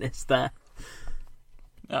weapon is there.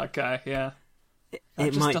 Okay, yeah.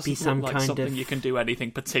 It might be some like kind something of... you can do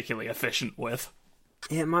anything particularly efficient with.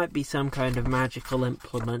 It might be some kind of magical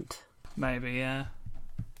implement. Maybe, yeah.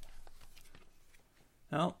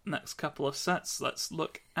 Well, next couple of sets, let's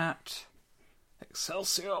look at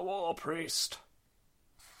Excelsior War Priest.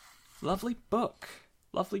 Lovely book.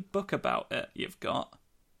 Lovely book about it you've got.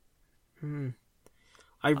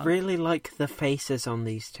 I really like the faces on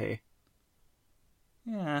these two.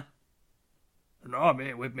 Yeah. And I'm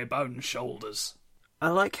here with my bone shoulders. I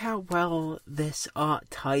like how well this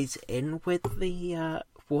art ties in with the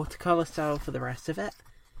watercolour style for the rest of it,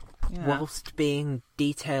 whilst being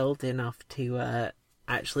detailed enough to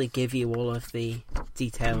actually give you all of the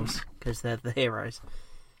details, because they're the heroes.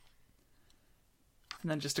 And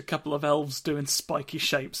then just a couple of elves doing spiky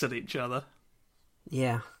shapes at each other.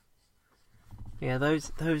 Yeah. Yeah,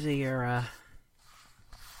 those are your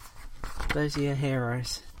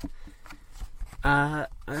heroes. And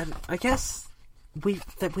I guess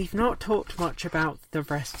we've not talked much about the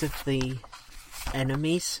rest of the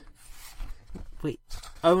enemies. We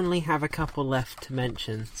only have a couple left to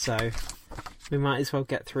mention, so we might as well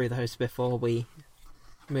get through those before we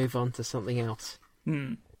move on to something else.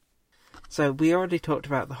 So we already talked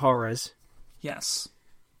about the horrors. Yes.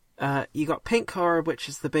 You got Pink Horror, which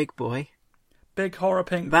is the big boy. Big horror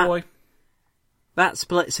pink boy. That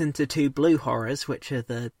splits into 2 blue horrors, which are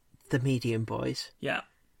the medium boys. Yeah.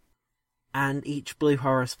 And each blue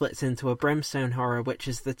horror splits into a brimstone horror, which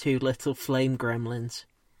is the 2 little flame gremlins.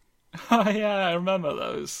 Oh yeah, I remember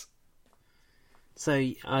those. So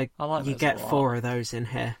you get 4 of those in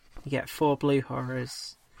here. You get 4 blue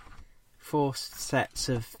horrors, 4 sets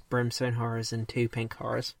of brimstone horrors, and 2 pink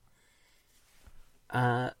horrors.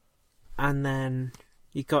 And then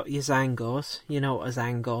you got your Zangors. You know what a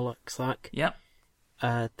Zangor looks like. Yep.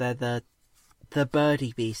 They're the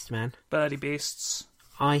birdie beast, man. Birdie beasts.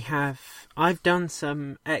 I've done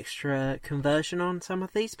some extra conversion on some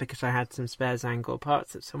of these because I had some spare Zangor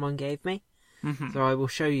parts that someone gave me. Mm-hmm. So I will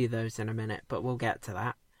show you those in a minute, but we'll get to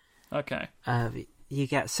that. Okay. You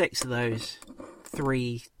get 6 of those,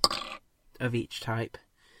 3 of each type.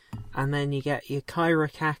 And then you get your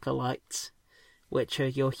Kyric Acolytes, which are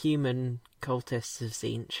your human cultists of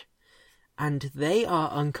Tzeentch. And they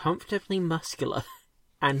are uncomfortably muscular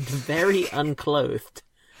and very unclothed.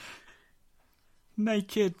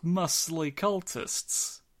 Naked, muscly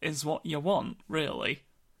cultists is what you want, really.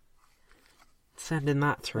 Sending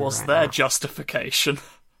that through. What's right their now. Justification?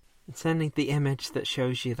 Sending the image that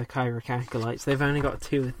shows you the Kyric Acolytes. They've only got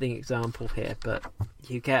 2 of the example here, but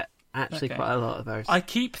you get actually quite a lot of those. I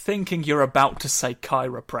keep thinking you're about to say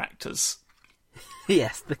chiropractors.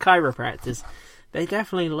 Yes, the chiropractors. They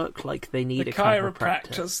definitely look like they need a chiropractor.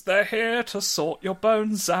 Chiropractors, they're here to sort your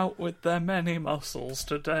bones out with their many muscles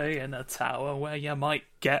today in a tower where you might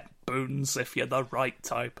get boons if you're the right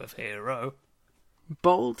type of hero.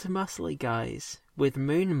 Bold, muscly guys with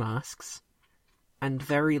moon masks and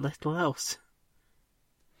very little else.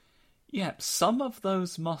 Yeah, some of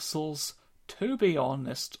those muscles, to be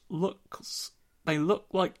honest, look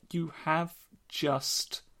like you have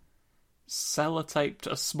just sellotaped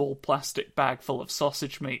a small plastic bag full of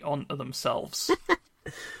sausage meat onto themselves.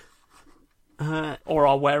 Or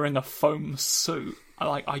are wearing a foam suit.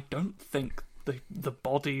 I don't think the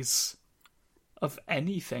bodies of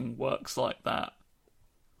anything works like that.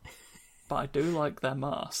 But I do like their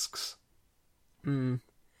masks. Mm.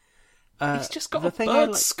 He's just got a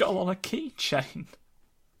bird skull on a keychain.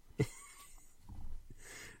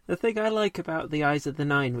 The thing I like about the Eyes of the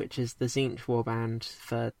Nine, which is the Tzeentch warband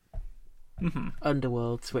for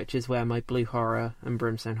Underworlds, which is where my Blue Horror and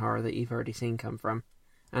Brimstone Horror that you've already seen come from,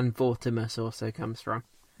 and Vortimus also comes from.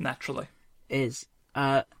 Naturally. Is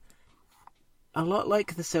a lot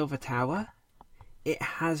like the Silver Tower. It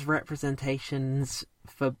has representations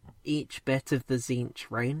for each bit of the Tzeentch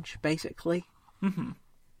range, basically. Mm-hmm.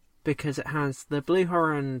 Because it has the Blue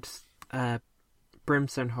Horror and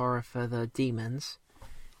Brimstone Horror for the demons.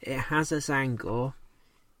 It has a Zangor.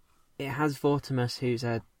 It has Vortimus, who's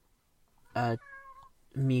a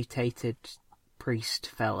mutated priest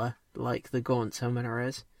fella, like the Gaunt Summoner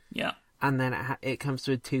is. Yeah. And then it comes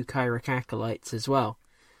with 2 Kyric Acolytes as well.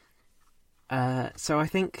 So I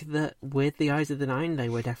think that with the Eyes of the Nine, they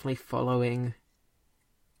were definitely following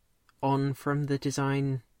on from the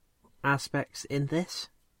design aspects in this.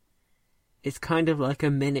 It's kind of like a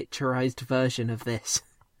miniaturized version of this.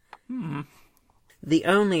 Hmm. The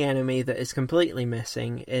only enemy that is completely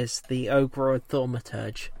missing is the Ogrod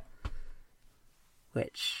Thaumaturge,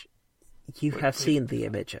 which you have seen the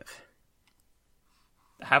image of.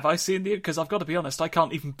 Have I seen the... Because I've got to be honest, I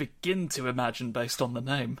can't even begin to imagine based on the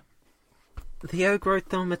name. The Ogrod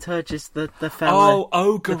Thaumaturge is the fella...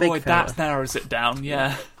 Oh, Ogrod, that narrows it down,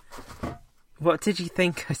 yeah. What did you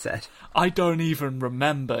think I said? I don't even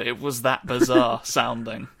remember. It was that bizarre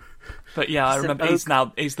sounding. But yeah, I remember he's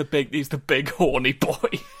the big horny boy.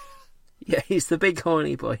 Yeah, he's the big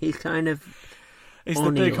horny boy. He's kind of He's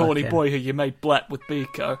the big horny boy who you made blep with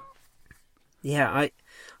Biko. Yeah,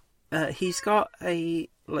 he's got a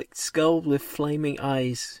skull with flaming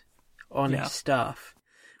eyes on his staff.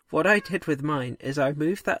 What I did with mine is I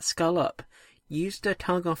moved that skull up, used a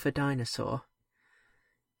tongue off a dinosaur,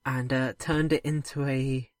 and turned it into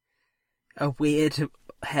a weird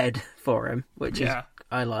head for him, which is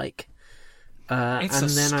I like. It's a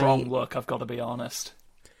strong look, I've got to be honest.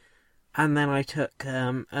 And then I took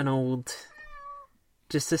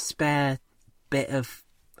just a spare bit of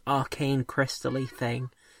arcane crystal-y thing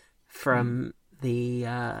from the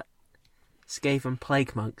Skaven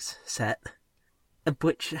Plague Monks set,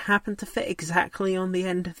 which happened to fit exactly on the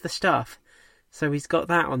end of the staff. So he's got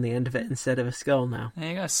that on the end of it instead of a skull now. There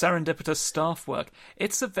you go, serendipitous staff work.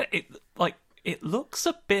 It looks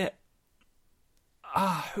a bit...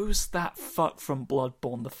 who's that fuck from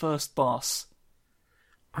Bloodborne, the first boss?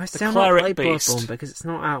 I still not play Bloodborne because it's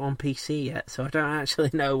not out on PC yet, so I don't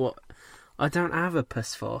actually know what I don't have a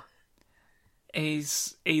 +4.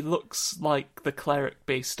 He looks like the cleric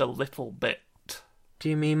beast a little bit. Do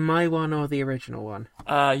you mean my one or the original one?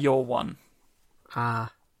 Your one.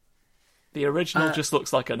 Ah. The original just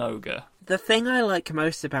looks like an ogre. The thing I like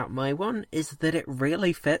most about my one is that it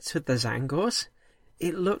really fits with the Zangors.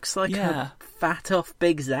 It looks like a fat off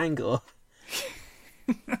big Zangor.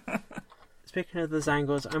 Speaking of the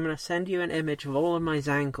Zangors, I'm going to send you an image of all of my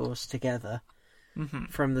Zangors together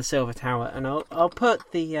from the Silver Tower, and I'll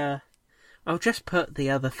put the I'll just put the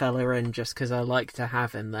other fella in just because I like to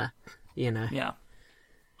have him there, you know. Yeah.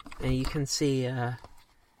 And you can see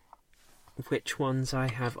which ones I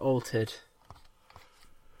have altered.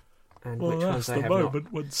 And which ones I have not. Well, that's the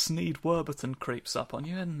moment when Sneed Warburton creeps up on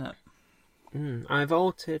you, isn't it? I've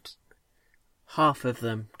altered half of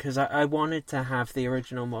them, because I wanted to have the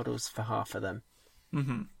original models for half of them.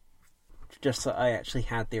 Mm-hmm. Just so I actually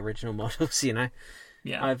had the original models, you know?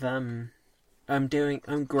 Yeah. I'm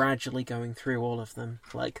gradually going through all of them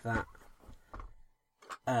like that.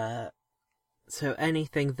 So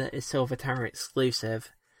anything that is Silver Tower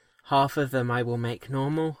exclusive, half of them I will make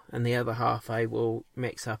normal, and the other half I will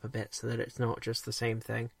mix up a bit so that it's not just the same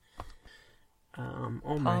thing.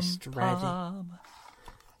 Almost ready.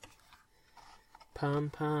 Pum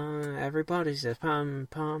pum, everybody says pum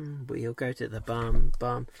pum, we'll go to the bum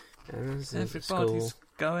bum. Everybody's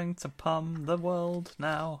going to pum the world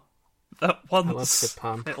now. At once.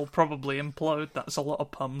 It'll probably implode. That's a lot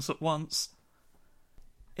of pums at once.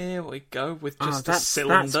 Here we go with just a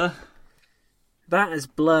cylinder. That is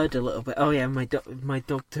blurred a little bit. Oh yeah, my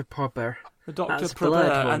Dr. Prober. The Dr. Prober,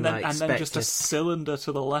 and then just a cylinder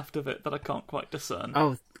to the left of it that I can't quite discern.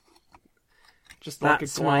 Oh, just like a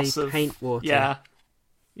glass my of paint water. Yeah.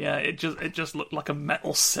 It just looked like a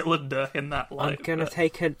metal cylinder in that light. I'm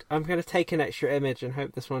gonna take an extra image and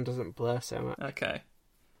hope this one doesn't blur so much. Okay.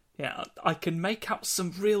 Yeah, I can make out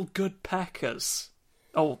some real good peckers.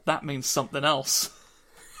 Oh, that means something else.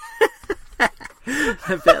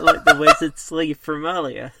 A bit like the wizard sleeve from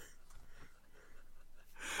earlier.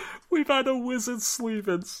 We've had a wizard sleeve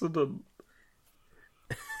incident.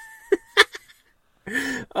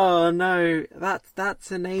 Oh no,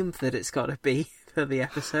 that's a name that it's got to be for the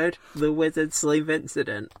episode. The wizard sleeve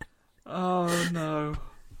incident. Oh no.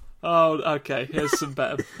 Oh, okay. Here's some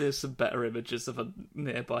better images of a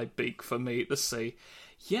nearby beak for me to see.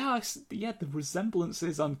 Yeah, the resemblance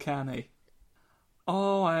is uncanny.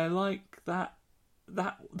 Oh, I like that.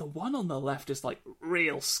 The one on the left is like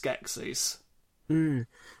real Skeksis.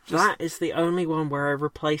 That is the only one where I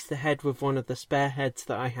replaced the head with one of the spare heads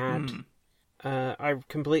that I had. I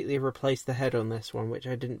completely replaced the head on this one, which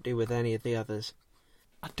I didn't do with any of the others.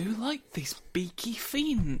 I do like these beaky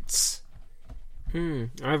fiends.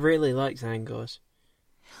 I really like Zangors.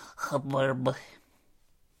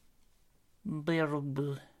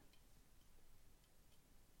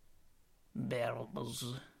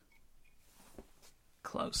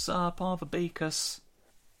 Close up of a Beakus.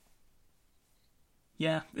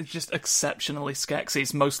 Yeah, it's just exceptionally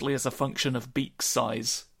Skeksis, mostly as a function of beak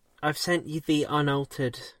size. I've sent you the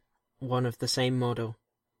unaltered one of the same model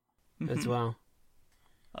as well.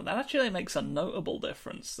 Oh, that actually makes a notable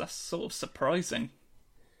difference. That's sort of surprising.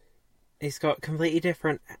 He's got completely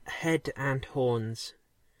different head and horns.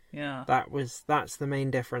 Yeah. That's the main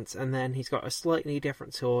difference. And then he's got a slightly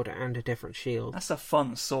different sword and a different shield. That's a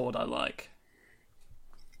fun sword I like.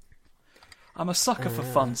 I'm a sucker for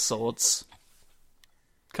fun swords.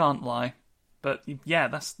 Can't lie. But yeah,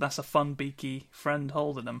 that's a fun beaky friend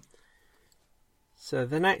holding them. So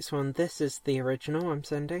the next one, this is the original I'm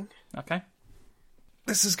sending. Okay.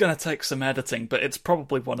 This is going to take some editing, but it's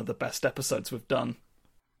probably one of the best episodes we've done.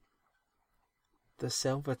 The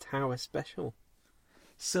Silver Tower Special.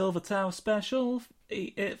 Silver Tower Special.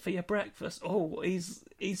 Eat it for your breakfast. Oh, he's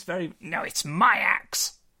very... No, it's my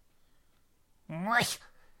axe!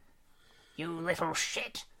 You little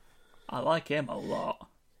shit. I like him a lot.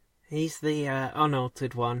 He's the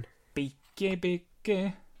unaltered one. Beaky.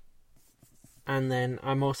 And then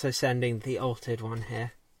I'm also sending the altered one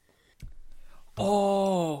here.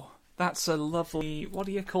 Oh, that's a lovely... What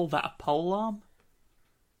do you call that? A polearm?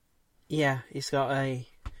 Yeah, he's got a...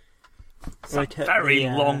 It's a very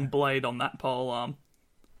long blade on that polearm.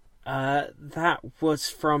 That was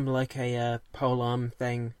from like a polearm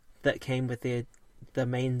thing that came with the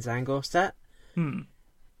main Zangor set.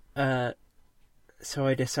 So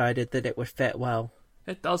I decided that it would fit well.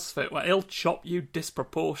 It does fit well. It'll chop you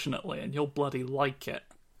disproportionately and you'll bloody like it.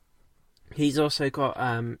 He's also got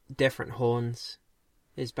different horns.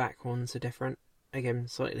 His back horns are different. Again,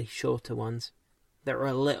 slightly shorter ones. That are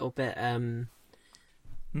a little bit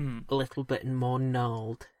more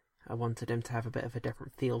gnarled, I wanted him to have a bit of a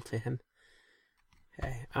different feel to him.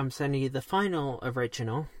 Okay, I'm sending you the final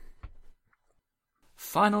original.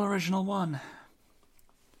 Final original one.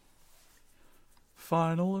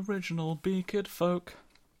 Final original Beaked folk.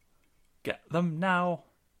 Get them now,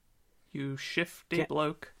 you shifty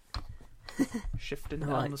bloke. Shifting down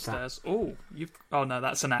like the stairs. Oh, oh no,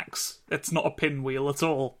 that's an axe. It's not a pinwheel at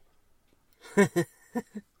all. That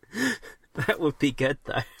would be good,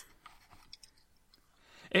 though.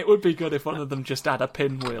 It would be good if one of them just had a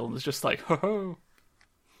pinwheel and was just like, ho ho.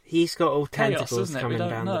 He's got all Chaos, tentacles isn't it? coming We don't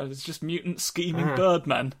down. know. It's just mutant scheming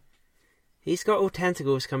birdmen. He's got all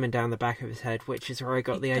tentacles coming down the back of his head, which is where I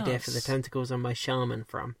got the idea does. for the tentacles on my shaman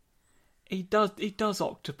from. He does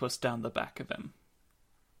octopus down the back of him.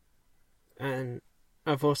 And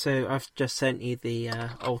I've just sent you the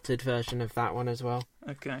altered version of that one as well.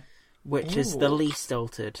 Okay. Which is the least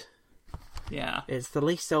altered. Yeah. It's the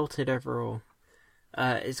least altered overall.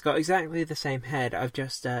 It's got exactly the same head. I've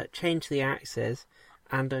just changed the axes,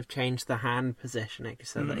 and I've changed the hand positioning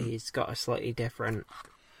so that he's got a slightly different...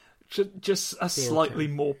 Just a slightly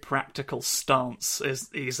more practical stance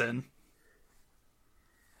he's in.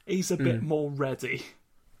 He's a bit more ready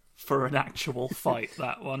for an actual fight,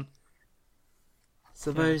 that one.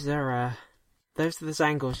 So those are the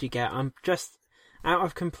Zangors you get. I'm just, out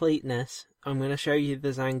of completeness, I'm going to show you the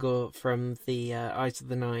Zangor from the Eyes of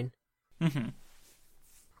the Nine. Mm-hmm.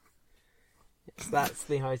 Yes, that's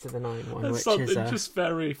the Eyes of the Nine one. There's which something is just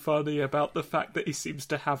very funny about the fact that he seems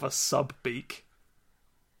to have a sub-beak.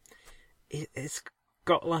 It's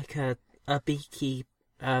got like a beaky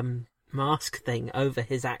mask thing over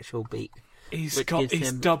his actual beak. He's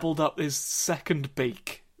doubled up his second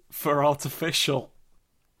beak for artificial.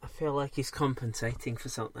 I feel like he's compensating for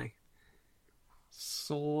something.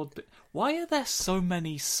 Sword. Why are there so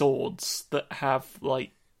many swords that have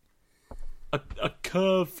like a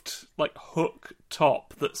curved like hook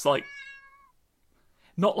top that's like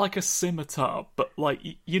not like a scimitar, but like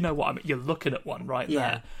you know what I mean? You're looking at one right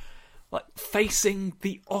there, like facing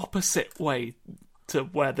the opposite way to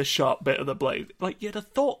where the sharp bit of the blade. Like you'd have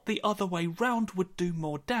thought the other way round would do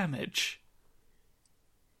more damage.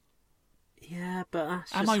 Yeah, but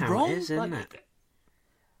that's just Am I how wrong? it is, isn't it?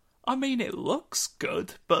 I mean, it looks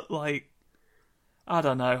good, but like, I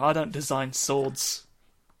don't know. I don't design swords.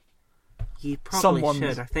 You probably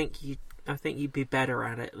should. I think you'd be better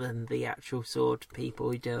at it than the actual sword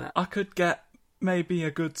people who do it. I could get maybe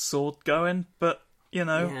a good sword going, but you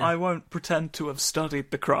know, I won't pretend to have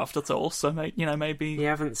studied the craft at all. So maybe you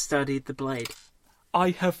haven't studied the blade. I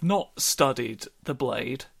have not studied the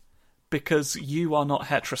blade because you are not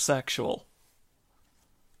heterosexual.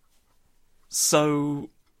 So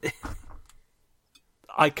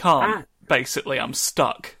I can't. Basically, I'm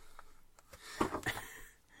stuck.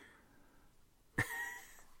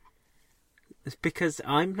 It's because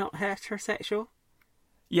I'm not heterosexual?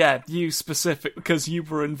 Yeah, you specific, because you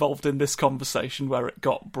were involved in this conversation where it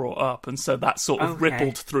got brought up, and so that sort of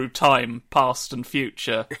rippled through time, past and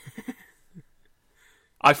future.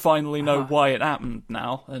 I finally know why it happened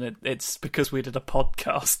now, and it's because we did a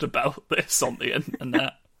podcast about this on the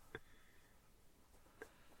internet.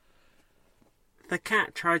 The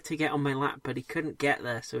cat tried to get on my lap, but he couldn't get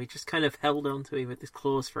there, so he just kind of held on to me with his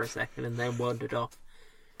claws for a second and then wandered off.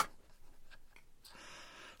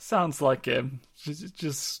 Sounds like him.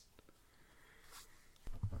 Just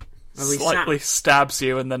Well, slightly stabs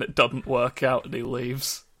you and then it doesn't work out and he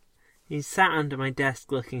leaves. He's sat under my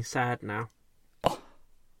desk looking sad now. Oh.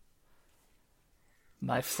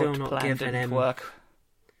 My foot plan didn't work.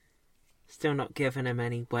 Still not giving him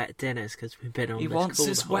any wet dinners because we've been on He this wants call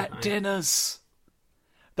his the whole wet time. dinners.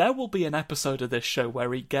 There will be an episode of this show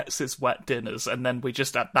where he gets his wet dinners and then we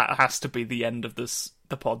just... that has to be the end of the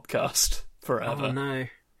podcast forever. Oh no.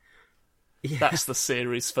 Yeah. That's the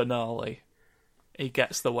series finale. He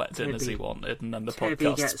gets the wet dinners he wanted, and then the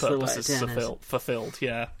podcast's purpose is fulfilled.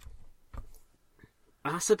 Yeah,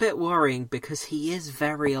 that's a bit worrying because he is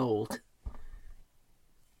very old.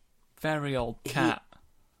 Very old cat.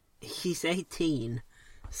 He's 18,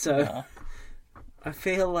 so I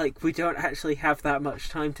feel like we don't actually have that much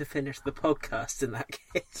time to finish the podcast in that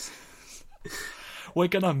case. We're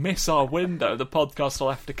gonna miss our window. The podcast will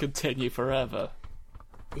have to continue forever.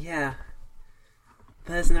 Yeah.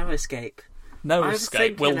 There's no escape. No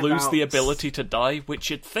escape. We'll lose the ability to die, which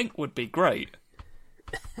you'd think would be great.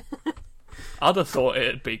 I'd have thought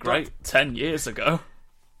it'd be great 10 years ago.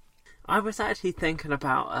 I was actually thinking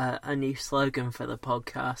about a new slogan for the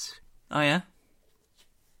podcast. Oh, yeah?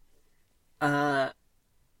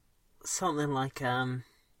 Something like,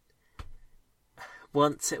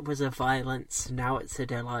 once it was a violence, now it's a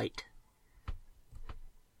delight.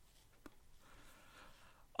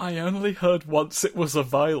 I only heard once it was a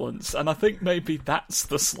violence, and I think maybe that's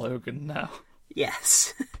the slogan now.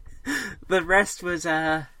 Yes. The rest was,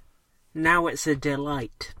 now it's a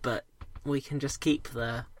delight, but we can just keep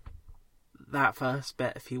that first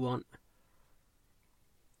bit if you want.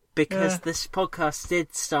 Because this podcast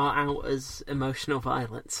did start out as emotional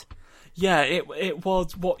violence. Yeah, it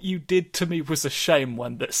was. What you did to me was a shame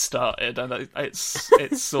when this started, and it's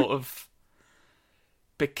sort of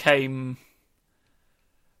became.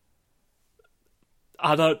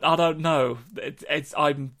 I don't know.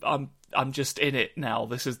 I'm just in it now.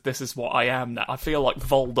 This is what I am now. I feel like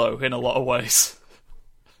Voldo in a lot of ways.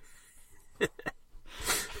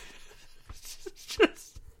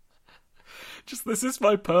 Just this is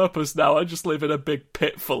my purpose now. I just live in a big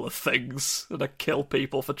pit full of things, and I kill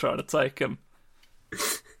people for trying to take them.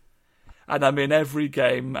 And I'm in every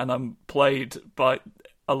game, and I'm played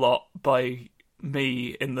a lot by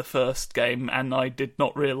me in the first game, and I did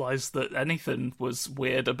not realise that anything was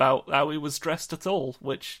weird about how he was dressed at all,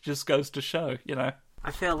 which just goes to show, you know.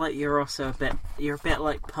 I feel like you're also a bit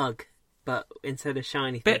like Pug, but instead of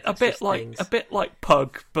shiny things, a bit like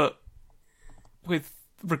Pug, but with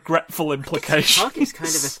regretful implications. Pug is kind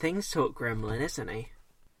of a things talk gremlin, isn't he?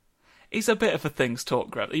 He's a bit of a things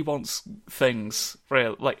talk gremlin. He wants things,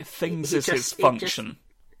 real like things is his function.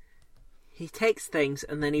 He takes things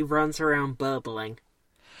and then he runs around burbling.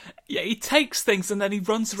 Yeah, he takes things and then he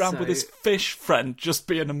runs around with his fish friend just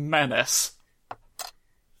being a menace.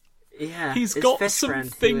 Yeah, he's got some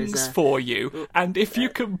things for you, and if you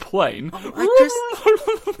complain...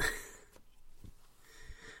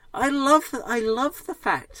 I love the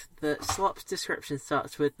fact that Slop's description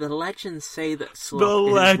starts with the legends say that Slop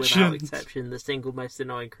is without exception the single most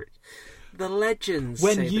annoying creature. The legends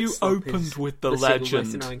when say you that Slop opened is with the single legend,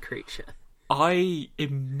 most annoying creature. I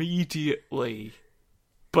immediately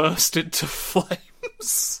burst into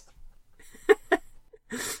flames.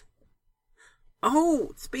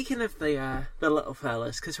 Oh, speaking of the little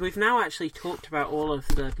fellas, because we've now actually talked about all of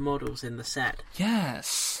the models in the set.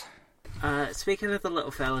 Yes. Speaking of the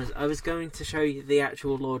little fellas, I was going to show you the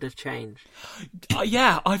actual Lord of Change.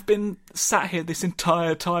 Yeah, I've been sat here this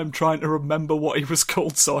entire time trying to remember what he was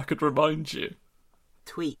called so I could remind you.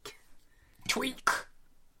 Tweak. Tweak.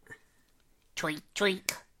 Tweak,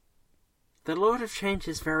 tweak. The Lord of Change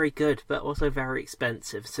is very good, but also very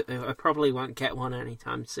expensive, so I probably won't get one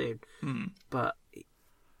anytime soon. But...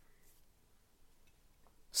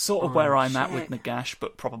 Sort of where I'm at with Nagash,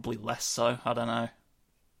 but probably less so, I don't know.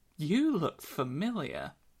 You look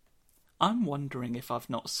familiar. I'm wondering if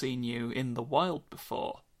I've not seen you in the wild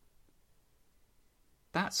before.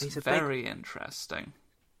 That's very interesting.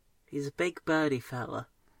 He's a big birdie fella.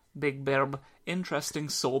 Big bird. Interesting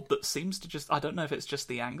sword that seems to just... I don't know if it's just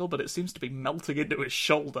the angle, but it seems to be melting into his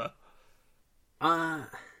shoulder. Yeah,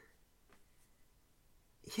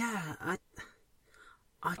 I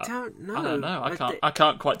don't know. I don't know. I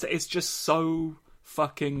can't quite... It's just so...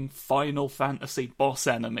 fucking Final Fantasy boss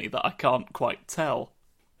enemy that I can't quite tell.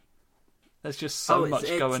 There's just so much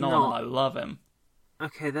going on, and I love him.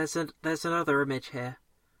 Okay, there's another image here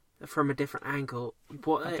from a different angle.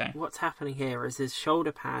 What's happening here is his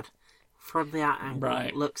shoulder pad from that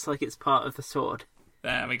angle looks like it's part of the sword.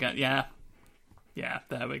 There we go. Yeah,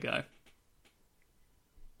 there we go.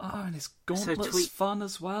 Oh, and his gauntlet's fun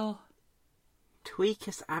as well. Tweak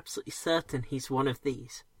is absolutely certain he's one of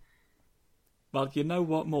these. Well, you know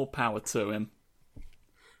what? More power to him.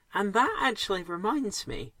 And that actually reminds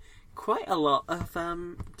me quite a lot of,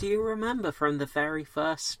 do you remember from the very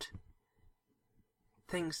first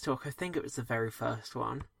Things Talk? I think it was the very first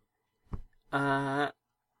one.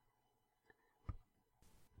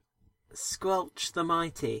 Squelch the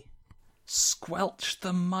Mighty. Squelch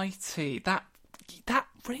the Mighty. That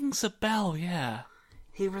rings a bell, yeah.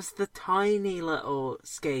 He was the tiny little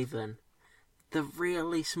Skaven. The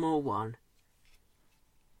really small one.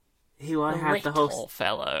 Who I had the whole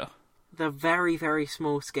fellow. The very, very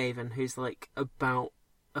small Skaven, who's like about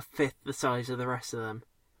a fifth the size of the rest of them.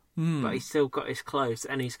 But he's still got his clothes,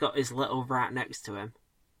 and he's got his little rat next to him.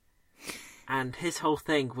 And his whole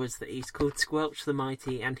thing was that he's called Squelch the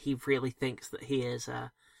Mighty, and he really thinks that he is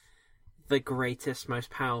the greatest, most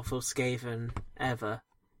powerful Skaven ever.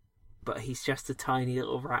 But he's just a tiny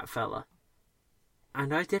little rat fella.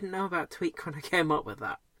 And I didn't know about Tweak when I came up with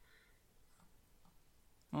that.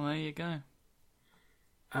 Well, there you go.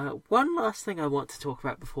 One last thing I want to talk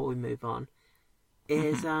about before we move on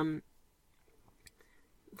is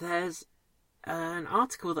there's an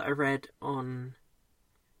article that I read on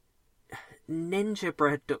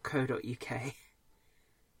ninjabread.co.uk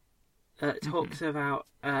that talks about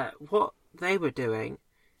what they were doing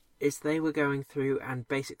is they were going through and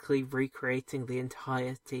basically recreating the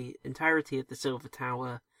entirety of the Silver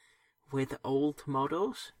Tower with old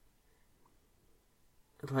models,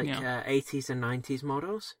 like 80s and 90s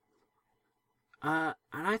models. And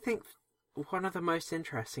I think one of the most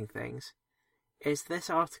interesting things is this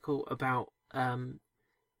article about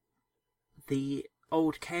the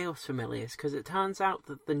old Chaos Familiars, because it turns out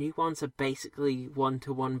that the new ones are basically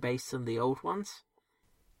one-to-one based on the old ones.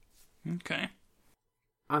 Okay.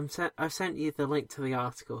 I've sent you the link to the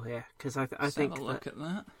article here, because I think have a look at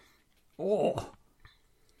that. Oh!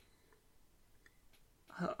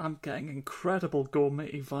 I'm getting incredible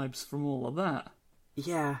gourmet vibes from all of that.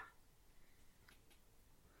 Yeah.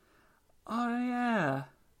 Oh, yeah.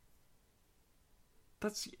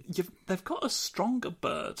 They've got a stronger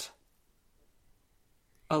bird.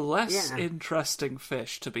 A less interesting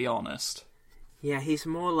fish, to be honest. Yeah, he's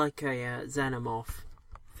more like a xenomorph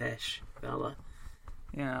fish fella.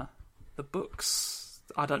 Yeah. The books...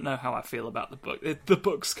 I don't know how I feel about the book. The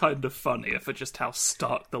book's kind of funnier for just how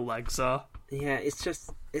stark the legs are. Yeah, it's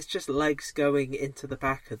just legs going into the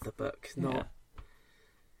back of the book, not... Yeah.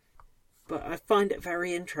 But I find it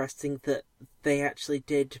very interesting that they actually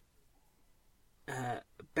did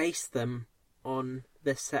base them on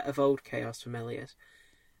this set of old Chaos Familiars.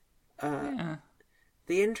 The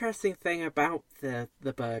interesting thing about the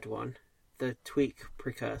bird one, the Tweak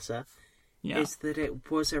precursor, is that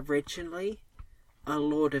it was originally a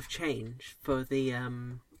Lord of Change for the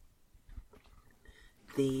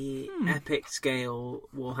epic scale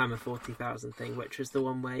Warhammer 40,000 thing, which was the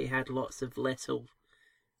one where you had lots of little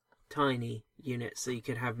tiny units so you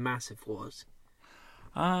could have massive wars.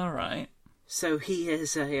 Alright. So he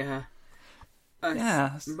is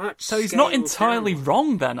much... So he's not entirely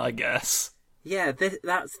wrong then, I guess. Yeah,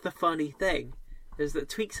 that's the funny thing. Is that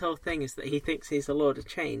Tweak's whole thing is that he thinks he's a Lord of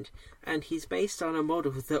Change, and he's based on a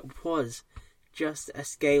model that was just a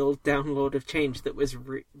scaled down Lord of Change that was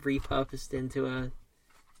repurposed into a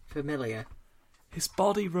familiar. His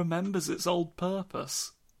body remembers its old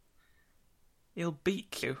purpose. He'll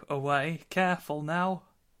beat you away. Careful now.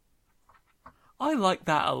 I like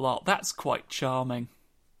that a lot. That's quite charming.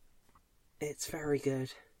 It's very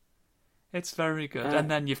good. It's very good. And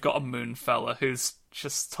then you've got a moon fella who's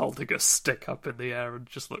just holding a stick up in the air and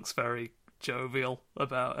just looks very jovial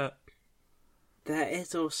about it. There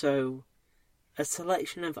is also a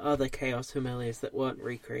selection of other Chaos Familiars that weren't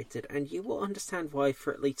recreated, and you will understand why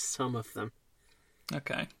for at least some of them.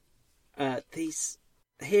 Okay.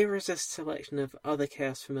 Here is a selection of other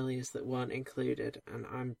Chaos Familiars that weren't included, and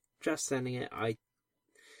I'm just sending it. I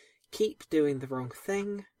keep doing the wrong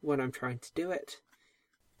thing when I'm trying to do it.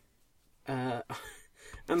 And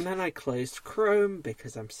then I closed Chrome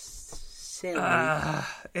because I'm silly.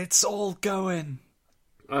 It's all going.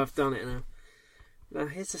 I've done it now. Now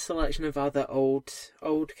here's a selection of other old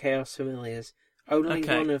Chaos Familiars. Only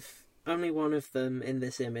one of them in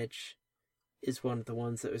this image is one of the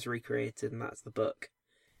ones that was recreated, and that's the book.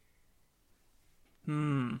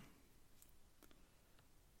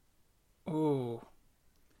 Oh.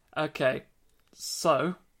 Okay.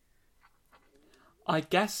 So, I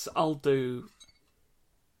guess I'll do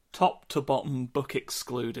top to bottom book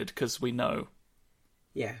excluded, because we know.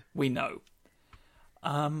 Yeah. We know.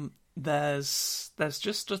 There's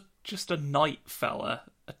just a knight fella,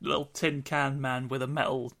 a little tin can man with a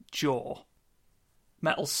metal jaw.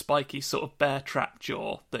 Metal spiky sort of bear trap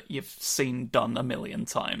jaw that you've seen done a million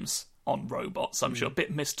times on robots, I'm sure. A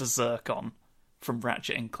bit Mr. Zircon from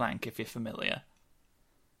Ratchet and Clank, if you're familiar.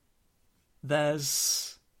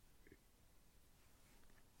 There's...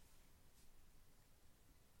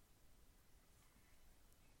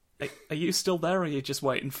 Are you still there, or are you just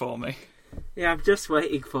waiting for me? Yeah, I'm just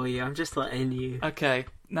waiting for you. I'm just letting you... Okay,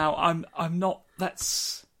 now I'm not...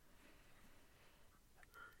 That's...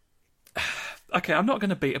 Okay, I'm not going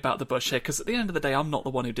to beat about the bush here, because at the end of the day, I'm not the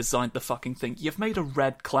one who designed the fucking thing. You've made a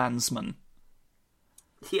red Klansman.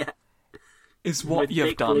 Yeah. Is what with you've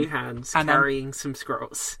big done. Blue hands and carrying some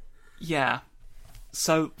scrolls. Yeah.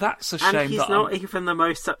 So that's a shame. And he's not even the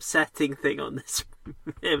most upsetting thing on this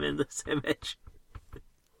him in this image.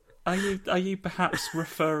 Are you perhaps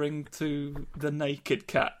referring to the naked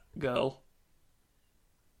cat girl?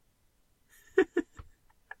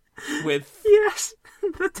 With yes,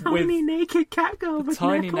 the tiny naked cat girl with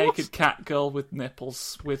tiny nipples. Naked cat girl with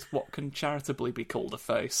nipples with what can charitably be called a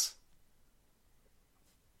face.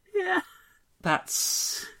 Yeah.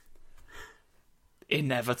 That's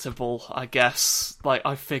inevitable, I guess. Like,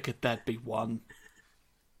 I figured there'd be one.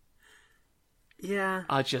 Yeah.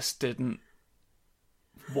 I just didn't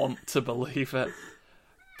want to believe it.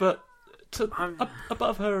 But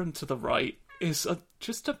above her and to the right is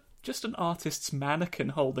just a just an artist's mannequin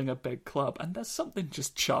holding a big club, and there's something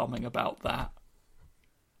just charming about that.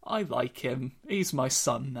 I like him. He's my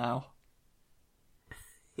son now.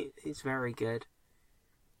 He's very good.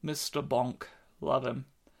 Mr. Bonk. Love him.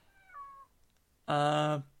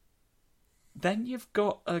 Then you've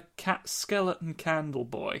got a cat skeleton candle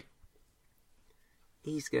boy.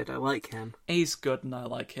 He's good, I like him. He's good and I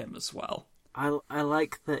like him as well. I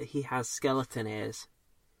like that he has skeleton ears.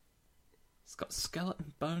 He's got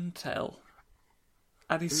skeleton bone tail.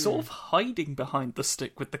 And he's sort of hiding behind the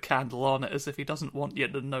stick with the candle on it as if he doesn't want you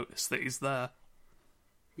to notice that he's there.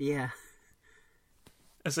 Yeah.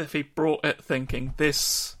 As if he brought it thinking,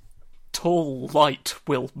 this tall light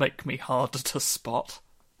will make me harder to spot.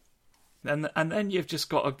 And then you've just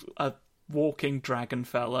got a walking dragon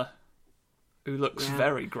fella who looks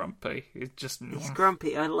very grumpy. He's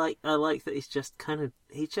grumpy. I like that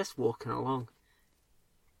he's just walking along.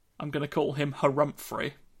 I'm going to call him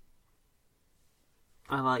Harumphrey.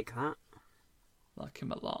 I like that. Like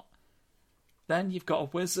him a lot. Then you've got a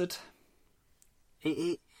wizard.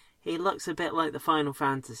 He looks a bit like the Final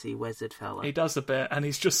Fantasy wizard fella. He does a bit, and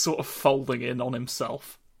he's just sort of folding in on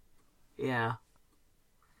himself. Yeah.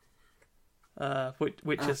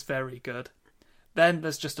 Which is very good. Then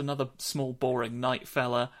there's just another small, boring knight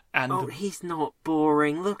fella, and... Oh, he's not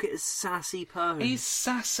boring. Look at his sassy pose. He's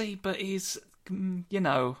sassy, but he's, come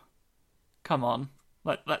on.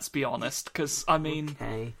 Let's be honest, because, I mean...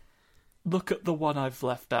 Okay. Look at the one I've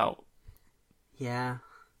left out. Yeah.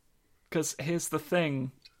 Because here's the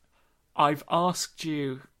thing. I've asked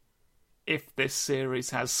you if this series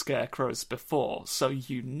has scarecrows before, so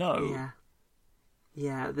you know... Yeah.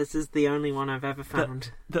 Yeah, this is the only one I've ever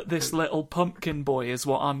found. That this little pumpkin boy is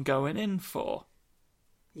what I'm going in for.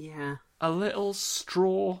 Yeah. A little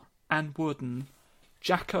straw and wooden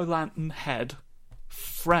jack-o'-lantern head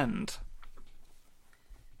friend.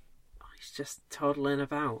 Oh, he's just toddling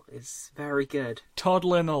about. It's very good.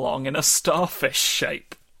 Toddling along in a starfish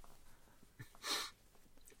shape.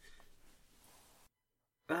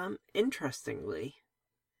 Interestingly,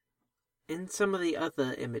 in some of the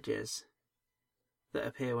other images that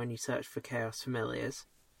appear when you search for Chaos Familiars,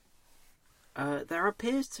 there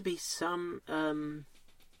appears to be some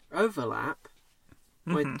overlap.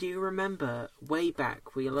 Mm-hmm. Do you remember way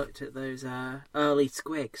back we looked at those early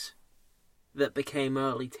squigs that became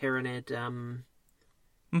early Tyranid?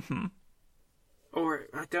 Mm-hmm. Or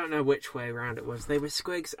I don't know which way around it was. They were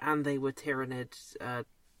squigs and they were Tyranid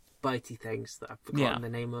bitey things that I've forgotten the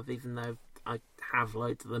name of, even though I have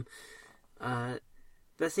loads of them.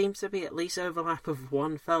 There seems to be at least overlap of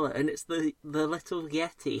one fella, and it's the little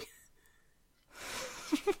Yeti.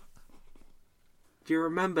 Do you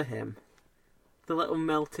remember him? The little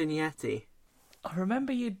melting Yeti. I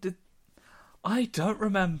remember you did... I don't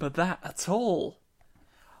remember that at all.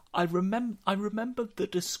 I remember the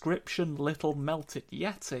description Little Melted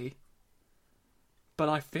Yeti, but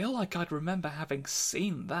I feel like I'd remember having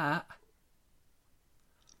seen that.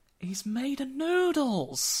 He's made of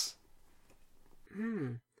noodles!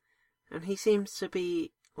 And he seems to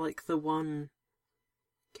be like the one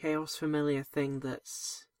Chaos Familiar thing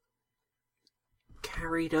that's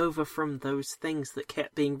carried over from those things that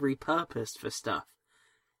kept being repurposed for stuff.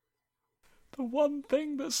 The one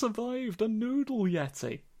thing that survived a noodle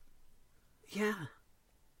Yeti. Yeah.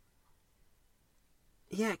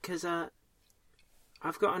 Yeah, because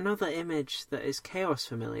I've got another image that is Chaos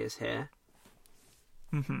Familiars here.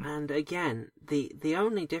 Mm-hmm. And again, the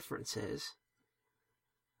only differences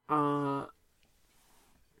are...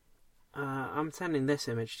 I'm sending this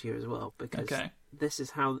image to you as well, because this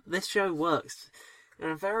is how this show works in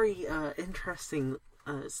a very interesting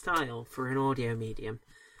style for an audio medium.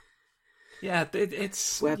 Yeah,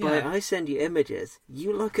 it's... Whereby I send you images,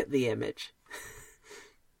 you look at the image.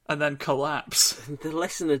 And then collapse. The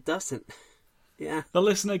listener doesn't. Yeah. The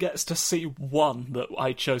listener gets to see one that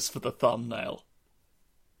I chose for the thumbnail.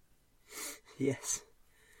 Yes.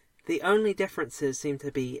 The only differences seem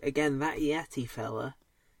to be, again, that Yeti fella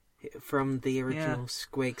from the original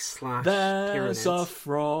Squig / There's Tyranids. a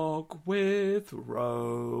frog with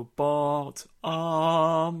robot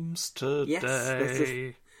arms today.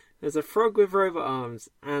 Yes, there's a frog with robot arms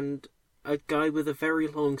and a guy with a very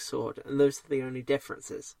long sword, and those are the only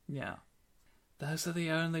differences. Yeah. Those are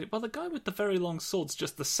the only... Well, the guy with the very long sword's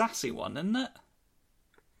just the sassy one, isn't it?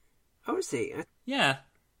 Oh, is he? Yeah.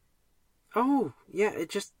 Oh, yeah,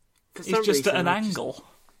 it just... For some He's just reason, at an angle.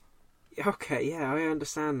 Okay, yeah, I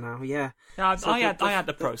understand now, yeah. Yeah, So I had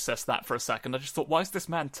to process that for a second. I just thought, why is this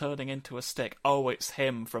man turning into a stick? Oh, it's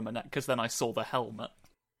him from a... Because then I saw the helmet.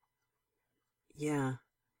 Yeah.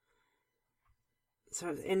 So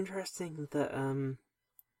it's interesting that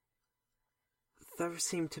those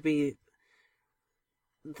seem to be...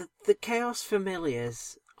 The Chaos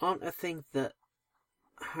Familiars aren't a thing that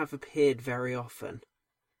have appeared very often.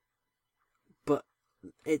 But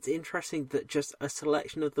it's interesting that just a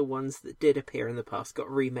selection of the ones that did appear in the past got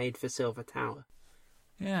remade for Silver Tower.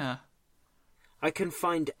 Yeah. I can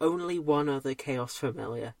find only one other Chaos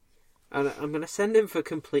Familiar. And I'm going to send him for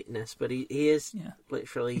completeness, but he is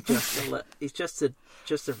literally he's just a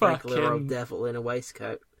regular old devil in a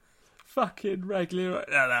waistcoat. Fucking regular.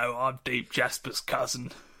 Hello, I'm Deep Jasper's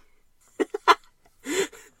cousin.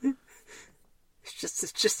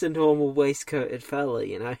 It's just a normal waistcoated fella,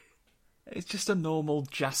 you know. It's just a normal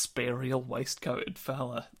Jasperial waistcoated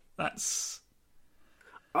fella. That's...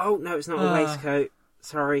 Oh, no, it's not a waistcoat.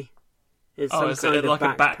 Sorry. It's some is kind it of like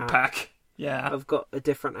backpack. a backpack? Yeah. I've got a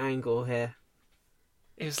different angle here.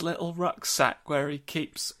 His little rucksack where he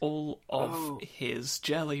keeps all of his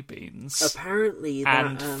jelly beans. Apparently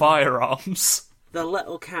and firearms. The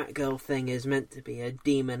little cat girl thing is meant to be a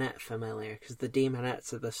demonette familiar, because the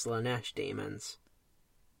demonettes are the Slaanesh demons.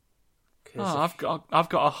 I've got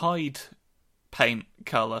a hide paint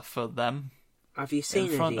colour for them. Have you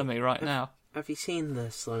seen in front of me right now? Have you seen the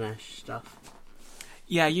Slaanesh stuff?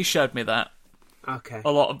 Yeah, you showed me that. Okay.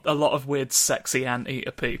 A lot of weird, sexy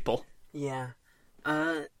anteater people. Yeah.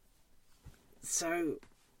 So,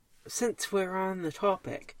 since we're on the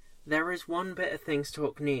topic, there is one bit of Things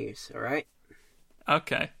Talk news, alright?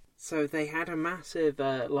 Okay. So they had a massive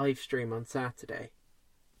live stream on Saturday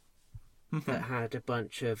that had a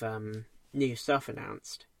bunch of new stuff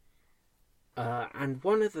announced. And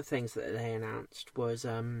one of the things that they announced was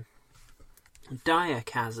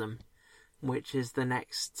Diachasm, which is the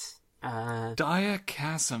next...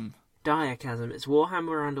 Diachasm. Diachasm. It's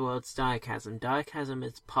Warhammer Underworld's Diachasm. Diachasm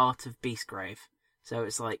is part of Beastgrave. So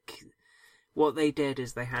it's like... What they did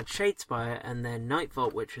is they had Shadespire and then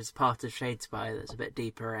Nightvault, which was part of Shadespire that's a bit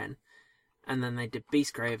deeper in. And then they did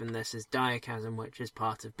Beastgrave, and this is Diachasm, which is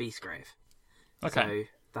part of Beastgrave. Okay. So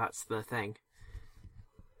that's the thing.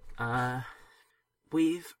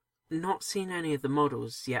 We've not seen any of the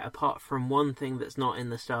models yet, apart from one thing that's not in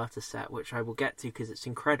the starter set, which I will get to because it's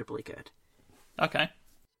incredibly good. Okay.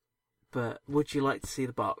 But would you like to see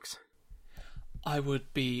the box? I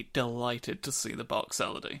would be delighted to see the box,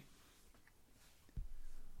 Elodie.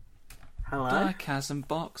 Hello? Diachasm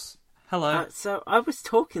box. Hello. So I was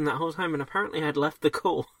talking that whole time and apparently I'd left the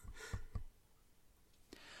call.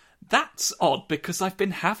 That's odd because I've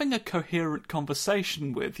been having a coherent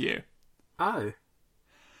conversation with you. Oh.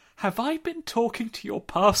 Have I been talking to your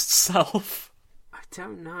past self? I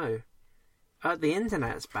don't know. The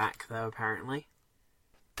internet's back though, apparently.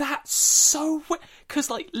 That's so weird. Because,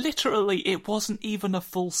 literally, it wasn't even a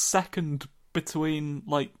full second between,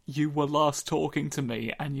 you were last talking to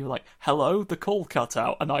me and you were like, hello, the call cut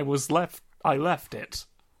out, and I left it.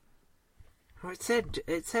 Oh,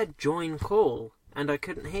 it said join call, and I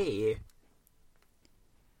couldn't hear you.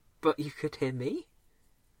 But you could hear me?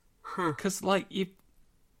 Huh. Because,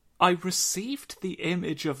 I received the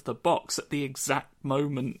image of the box at the exact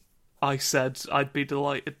moment I said I'd be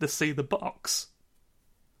delighted to see the box.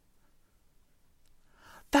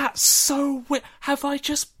 That's so weird. Have I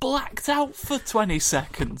just blacked out for 20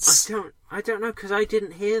 seconds? I don't know, because I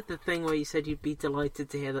didn't hear the thing where you said you'd be delighted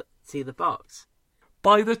to see the box.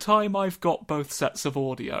 By the time I've got both sets of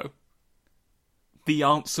audio, the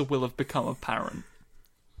answer will have become apparent.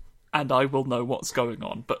 And I will know what's going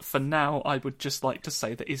on. But for now, I would just like to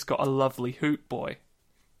say that he's got a lovely hoot boy.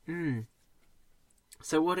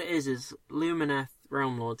 So what it is Lumineth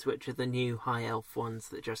Realm Lords, which are the new High Elf ones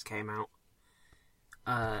that just came out.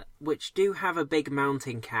 Which do have a big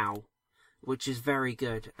mountain cow, which is very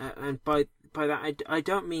good. And by that, I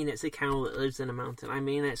don't mean it's a cow that lives in a mountain. I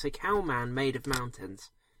mean it's a cow man made of mountains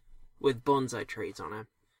with bonsai trees on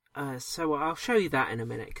him. So I'll show you that in a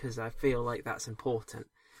minute because I feel like that's important.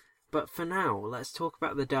 But for now, let's talk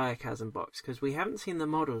about the Diachasm box because we haven't seen the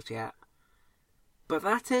models yet. But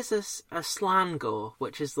that is a Slangor,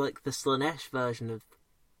 which is like the Slaanesh version of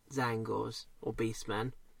Zangors or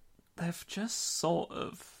Beastmen. They've just sort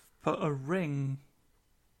of put a ring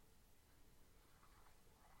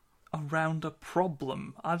around a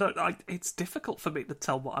problem. It's difficult for me to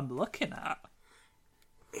tell what I'm looking at.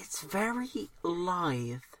 It's very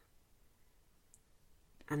lithe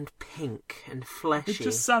and pink and fleshy. It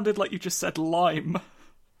just sounded like you just said lime.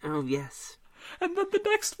 Oh, yes. And then the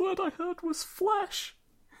next word I heard was flesh.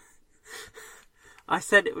 I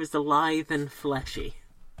said it was lithe and fleshy.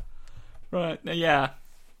 Right, yeah.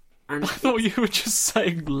 And I thought you were just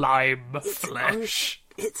saying lime flesh.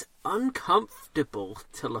 It's uncomfortable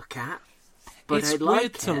to look at, but it's I like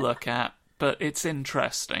weird to look at, but it's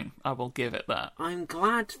interesting. I will give it that. I'm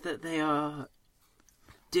glad that they are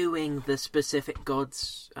doing the specific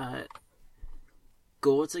gods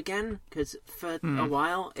again, because for a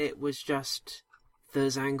while it was just the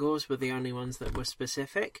Zangors were the only ones that were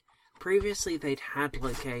specific. Previously they'd had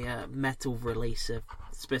like a metal release of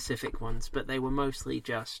specific ones, but they were mostly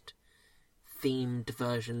just themed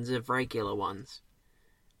versions of regular ones.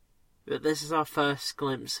 But this is our first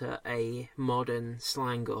glimpse at a modern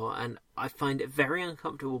Slangor, and I find it very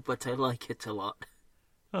uncomfortable, but I like it a lot.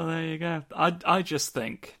 Oh, there you go. I just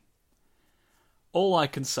think all I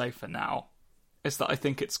can say for now is that I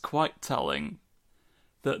think it's quite telling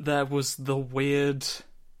that there was the weird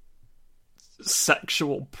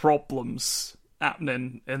sexual problems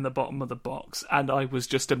happening in the bottom of the box, and I was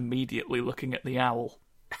just immediately looking at the owl.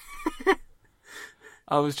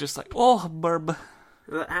 I was just like, oh, burb.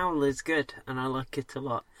 The owl is good, and I like it a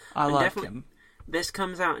lot. I like him. This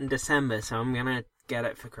comes out in December, so I'm gonna get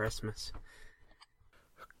it for Christmas.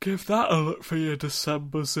 Give that a look for your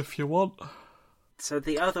Decembers if you want. So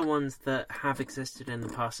the other ones that have existed in the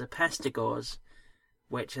past are Pestigors,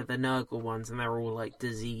 which are the Nurgle ones, and they're all like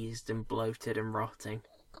diseased and bloated and rotting,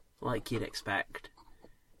 like you'd expect.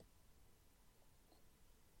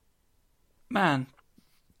 Man,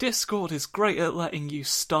 Discord is great at letting you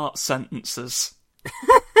start sentences.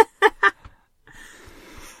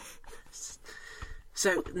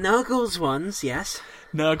 So, Nurgle's ones, yes.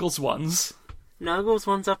 Nurgle's ones. Nurgle's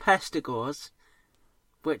ones are Pestigors,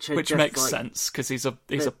 which just makes like, sense, because he's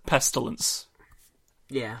a pestilence.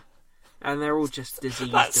 Yeah. And they're all just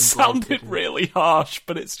diseased That and sounded really harsh,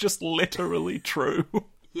 but it's just literally true.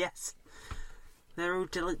 Yes. They're all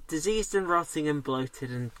diseased and rotting and bloated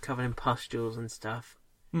and covered in pustules and stuff.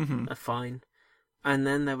 Mm-hmm. Are fine. And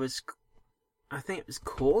then there was, I think it was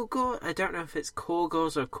Korgor? I don't know if it's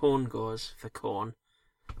Korgors or Corngors for corn.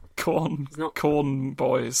 Corn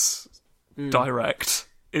Boys Direct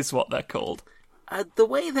is what they're called. The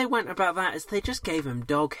way they went about that is they just gave them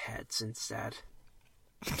dog heads instead.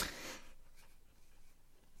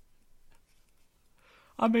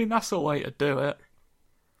 I mean, that's a way to do it.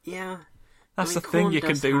 Yeah. That's the thing you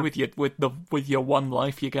can do with your one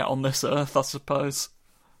life you get on this earth, I suppose.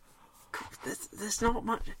 There's not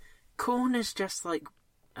much. Corn is just like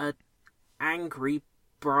a angry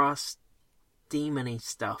brass demony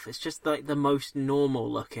stuff. It's just like the most normal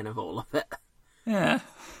looking of all of it. Yeah.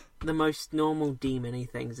 The most normal demony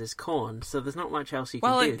things is corn, so there's not much else you can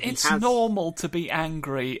do. Well, it's normal to be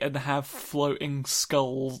angry and have floating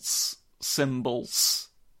skulls symbols.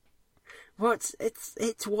 Well,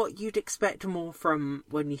 it's what you'd expect more from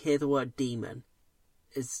when you hear the word demon,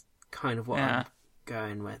 is kind of what I'm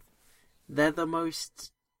going with. They're the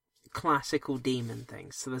most classical demon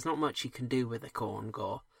things, so there's not much you can do with a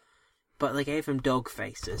Corngor. But they gave them dog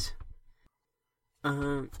faces.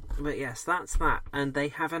 But yes, that's that. And they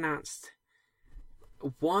have announced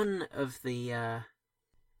one of the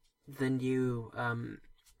new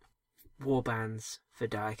warbands for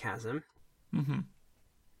Diachasm. Mm-hmm.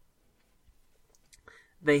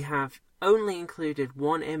 They have only included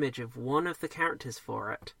one image of one of the characters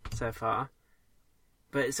for it so far.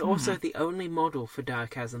 But it's also the only model for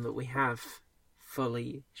Diachasm that we have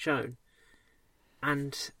fully shown.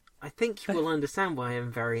 And I think you will understand why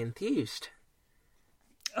I'm very enthused.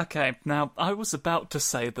 Okay, now, I was about to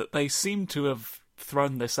say that they seem to have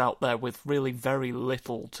thrown this out there with really very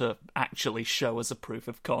little to actually show as a proof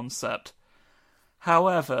of concept.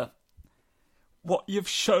 However, what you've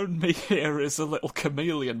shown me here is a little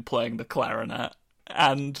chameleon playing the clarinet,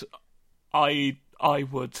 and I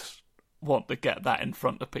would want to get that in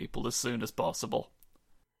front of people as soon as possible.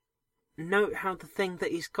 Note how the thing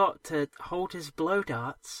that he's got to hold his blow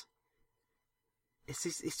darts,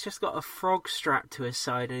 he's just got a frog strapped to his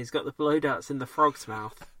side, and he's got the blow darts in the frog's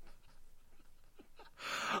mouth.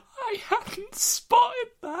 I hadn't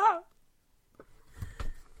spotted that.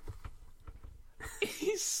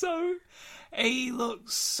 He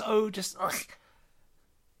looks so just...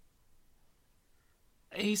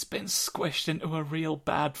 He's been squished into a real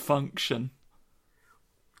bad function.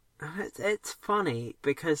 It's funny,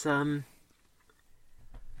 because, I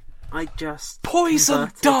just...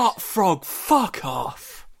 Poison dart frog, fuck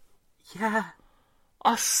off! Yeah.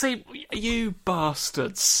 I see you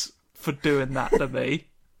bastards for doing that to me.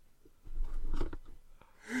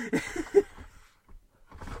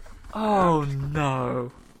 Oh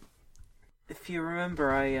no. If you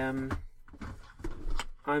remember, I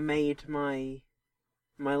made my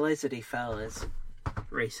Lizardy fellas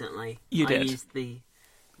recently. You did. I used the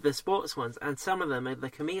sports ones, and some of them are the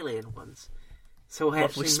chameleon ones. So I Lovely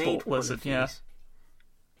actually made sport lizard, yeah.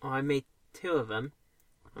 I made two of them.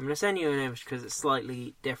 I'm going to send you an image because it's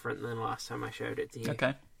slightly different than last time I showed it to you.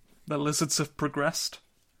 Okay. The lizards have progressed.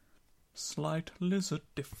 Slight lizard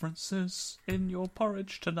differences in your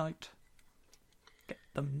porridge tonight. Get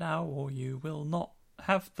them now or you will not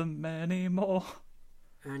have them anymore.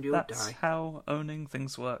 And you'll That's die. how owning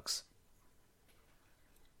things works.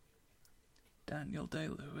 Daniel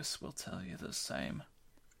Day-Lewis will tell you the same.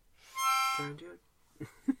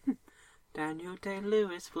 Daniel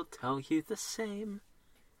Day-Lewis will tell you the same.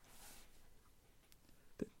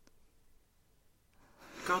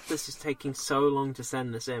 God, this is taking so long to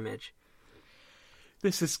send this image.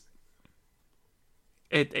 This is...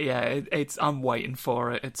 It's. I'm waiting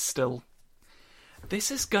for it. It's still...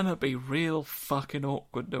 This is gonna be real fucking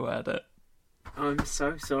awkward to edit. I'm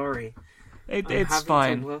so sorry. It's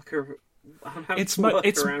fine.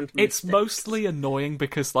 It's mostly annoying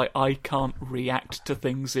because I can't react to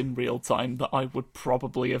things in real time that I would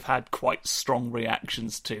probably have had quite strong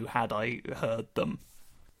reactions to had I heard them.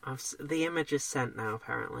 The image is sent now,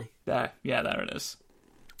 apparently. There it is.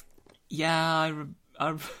 Yeah,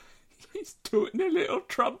 he's doing a little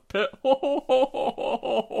trumpet.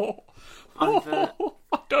 I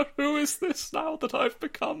don't. Who is this now that I've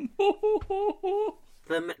become?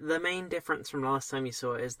 The main difference from last time you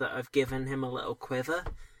saw it is that I've given him a little quiver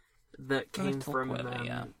that came from...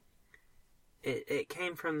 It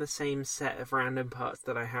came from the same set of random parts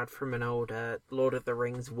that I had from an old Lord of the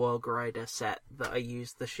Rings Warg Rider set that I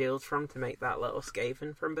used the shield from to make that little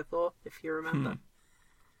Skaven from before, if you remember.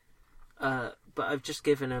 But I've just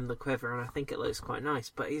given him the quiver and I think it looks quite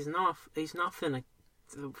nice. But he's nothing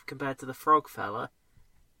compared to the frog fella.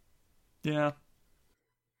 Yeah.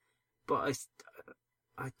 But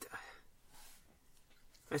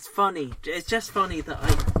it's funny. It's just funny that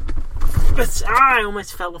I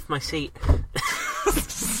almost fell off my seat.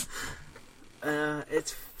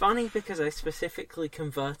 It's funny because I specifically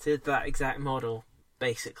converted that exact model,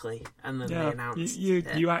 basically, and then they announced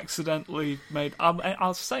you accidentally made...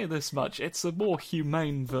 I'll say this much, it's a more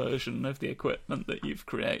humane version of the equipment that you've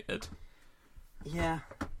created. Yeah.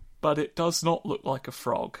 But it does not look like a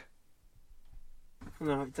frog.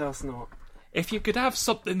 No, it does not. If you could have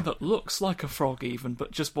something that looks like a frog even,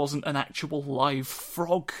 but just wasn't an actual live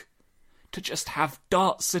frog, to just have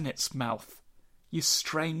darts in its mouth. You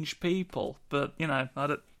strange people. But, I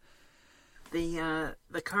don't...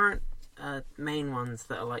 The current main ones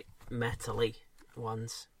that are like metally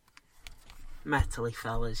ones. Metally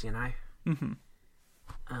fellas, Mm-hmm.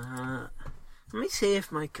 Let me see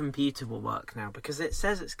if my computer will work now, because it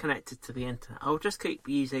says it's connected to the internet. I'll just keep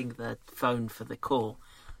using the phone for the call,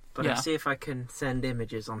 but I'll see if I can send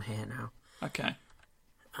images on here now. Okay.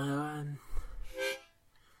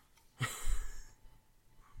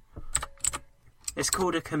 It's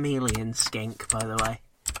called a chameleon skink, by the way.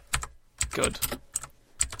 Good.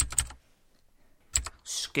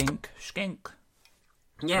 Skink.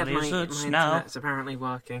 Yeah, my internet's apparently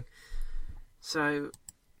working. So,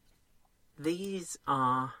 these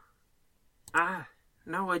are...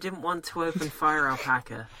 no, I didn't want to open Fire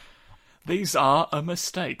Alpaca. These are a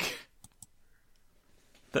mistake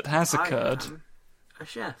that has occurred. I am a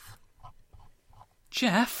chef.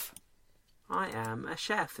 Jeff? I am a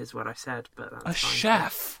chef, is what I said, but that's a fine.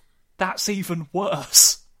 Chef? That's even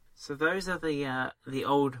worse. So those are the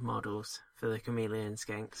old models for the chameleon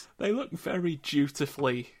skinks. They look very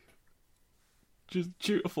dutiful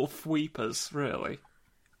sweepers, really.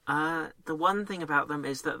 The one thing about them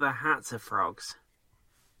is that their hats are frogs.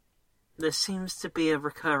 There seems to be a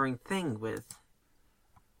recurring thing with...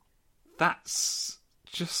 That's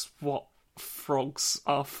just what frogs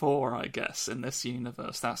are for, I guess, in this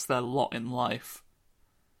universe. That's their lot in life.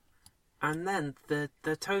 And then the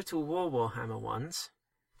Total War Warhammer ones,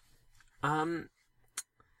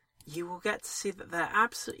 you will get to see that they're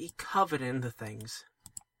absolutely covered in the things.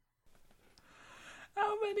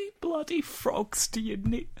 How many bloody frogs do you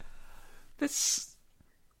need? He's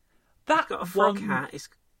got a frog hat, he's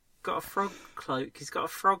got a frog cloak, he's got a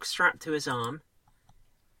frog strapped to his arm.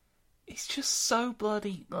 He's just so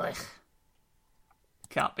bloody... Ugh.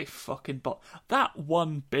 Can't be fucking... That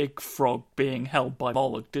one big frog being held by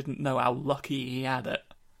Moloch didn't know how lucky he had it.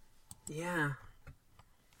 Yeah.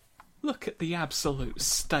 Look at the absolute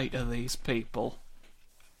state of these people.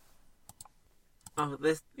 Oh,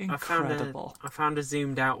 this... Incredible. I found a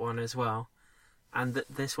zoomed out one as well. And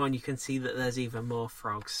this one you can see that there's even more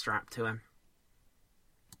frogs strapped to him.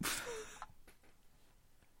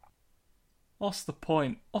 What's the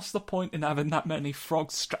point? What's the point in having that many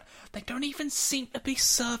frogs strapped? They don't even seem to be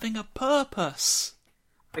serving a purpose.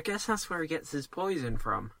 I guess that's where he gets his poison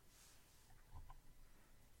from.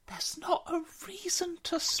 There's not a reason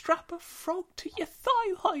to strap a frog to your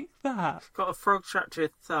thigh like that. He's got a frog strapped to his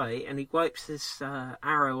thigh, and he wipes his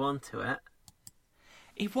arrow onto it.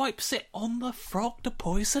 He wipes it on the frog to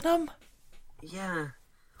poison him? Yeah.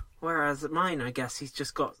 Whereas mine, I guess he's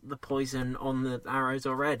just got the poison on the arrows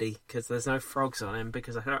already, because there's no frogs on him,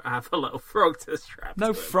 because I don't have a little frog to strap to No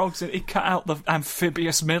him. frogs in it. He cut out the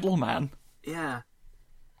amphibious middleman. Yeah.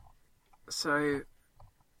 So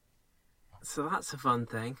that's a fun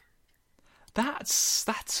thing.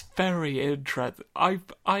 That's very interesting.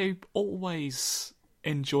 I always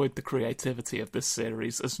enjoyed the creativity of this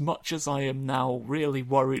series as much as I am now really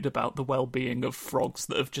worried about the well-being of frogs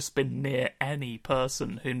that have just been near any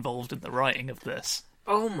person involved in the writing of this.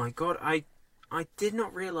 Oh my god, I did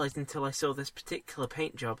not realise until I saw this particular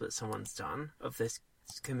paint job that someone's done of this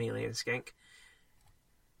chameleon skink.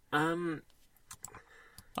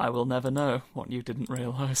 I will never know what you didn't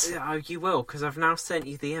realise. Yeah, you will, because I've now sent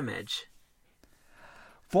you the image.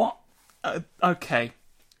 What? Okay.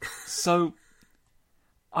 So,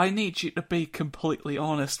 I need you to be completely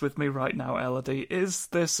honest with me right now, Elodie. Is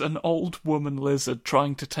this an old woman lizard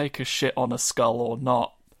trying to take a shit on a skull or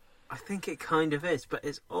not? I think it kind of is, but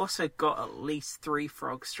it's also got at least 3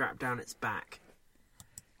 frogs strapped down its back.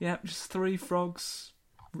 Yep, just 3 frogs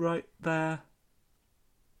right there.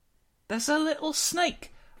 There's a little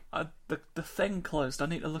snake. The thing closed. I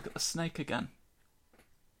need to look at the snake again.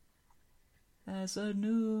 There's a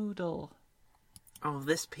noodle. Oh,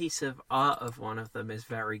 this piece of art of one of them is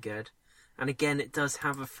very good. And again, it does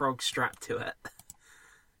have a frog strapped to it.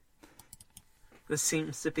 This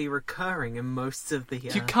seems to be recurring in most of the...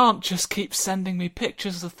 You can't just keep sending me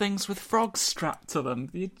pictures of things with frogs strapped to them.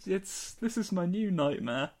 This is my new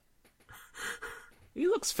nightmare. He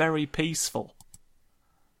looks very peaceful.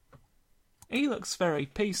 He looks very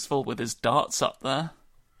peaceful with his darts up there.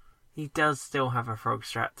 He does still have a frog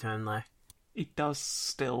strapped to him, though. He does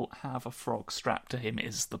still have a frog strapped to him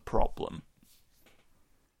is the problem.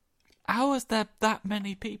 How is there that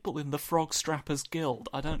many people in the Frog Strappers Guild?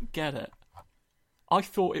 I don't get it. I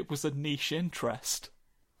thought it was a niche interest.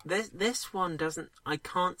 This one doesn't... I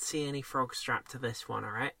can't see any frogs strapped to this one,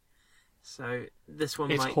 alright? So, this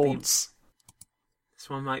one might haunts. This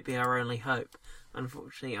one might be our only hope.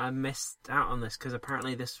 Unfortunately, I missed out on this, because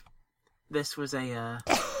apparently this was a...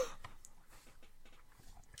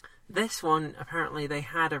 This one, apparently they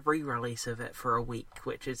had a re-release of it for a week,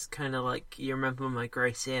 which is kind of like, you remember my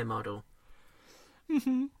Grey Seer model?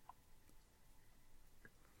 Mm-hmm.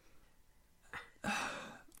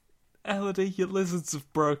 Elodie, your lizards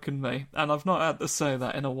have broken me, and I've not had to say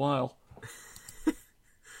that in a while.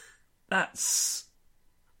 That's...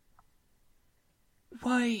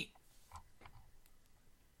 Wait...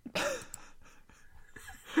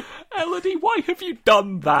 Elodie, why have you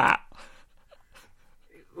done that?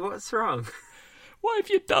 What's wrong? Why have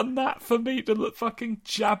you done that for me to look fucking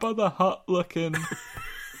Jabba the Hutt looking?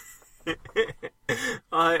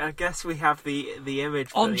 I guess we have the image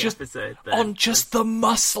for the episode then. On just the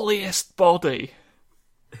muscliest body.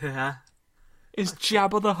 Yeah. Is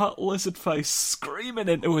Jabba the Hutt lizard face screaming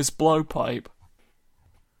into his blowpipe.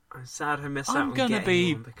 I'm sad I missed out on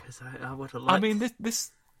getting one because I would have liked... I mean,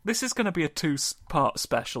 this is going to be a 2-part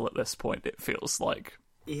special at this point, it feels like.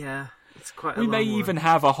 Yeah. It's quite a we long may one. even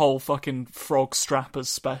have a whole fucking Frog Strappers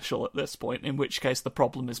special at this point, in which case the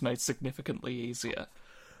problem is made significantly easier.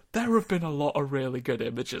 There have been a lot of really good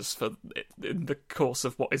images in the course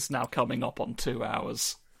of what is now coming up on 2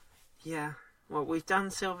 hours. Yeah. Well, we've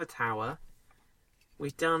done Silver Tower.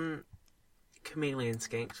 We've done Chameleon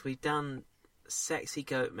Skinks. We've done Sexy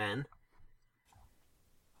Goat Men.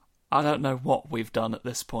 I don't know what we've done at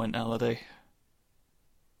this point, Elodie.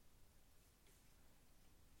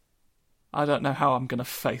 I don't know how I'm going to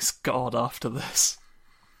face God after this.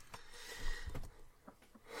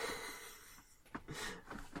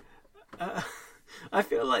 I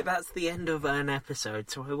feel like that's the end of an episode,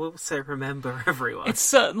 so I will say remember everyone. It's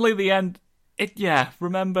certainly the end.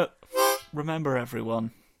 Remember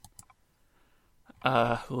everyone.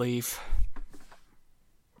 Leave.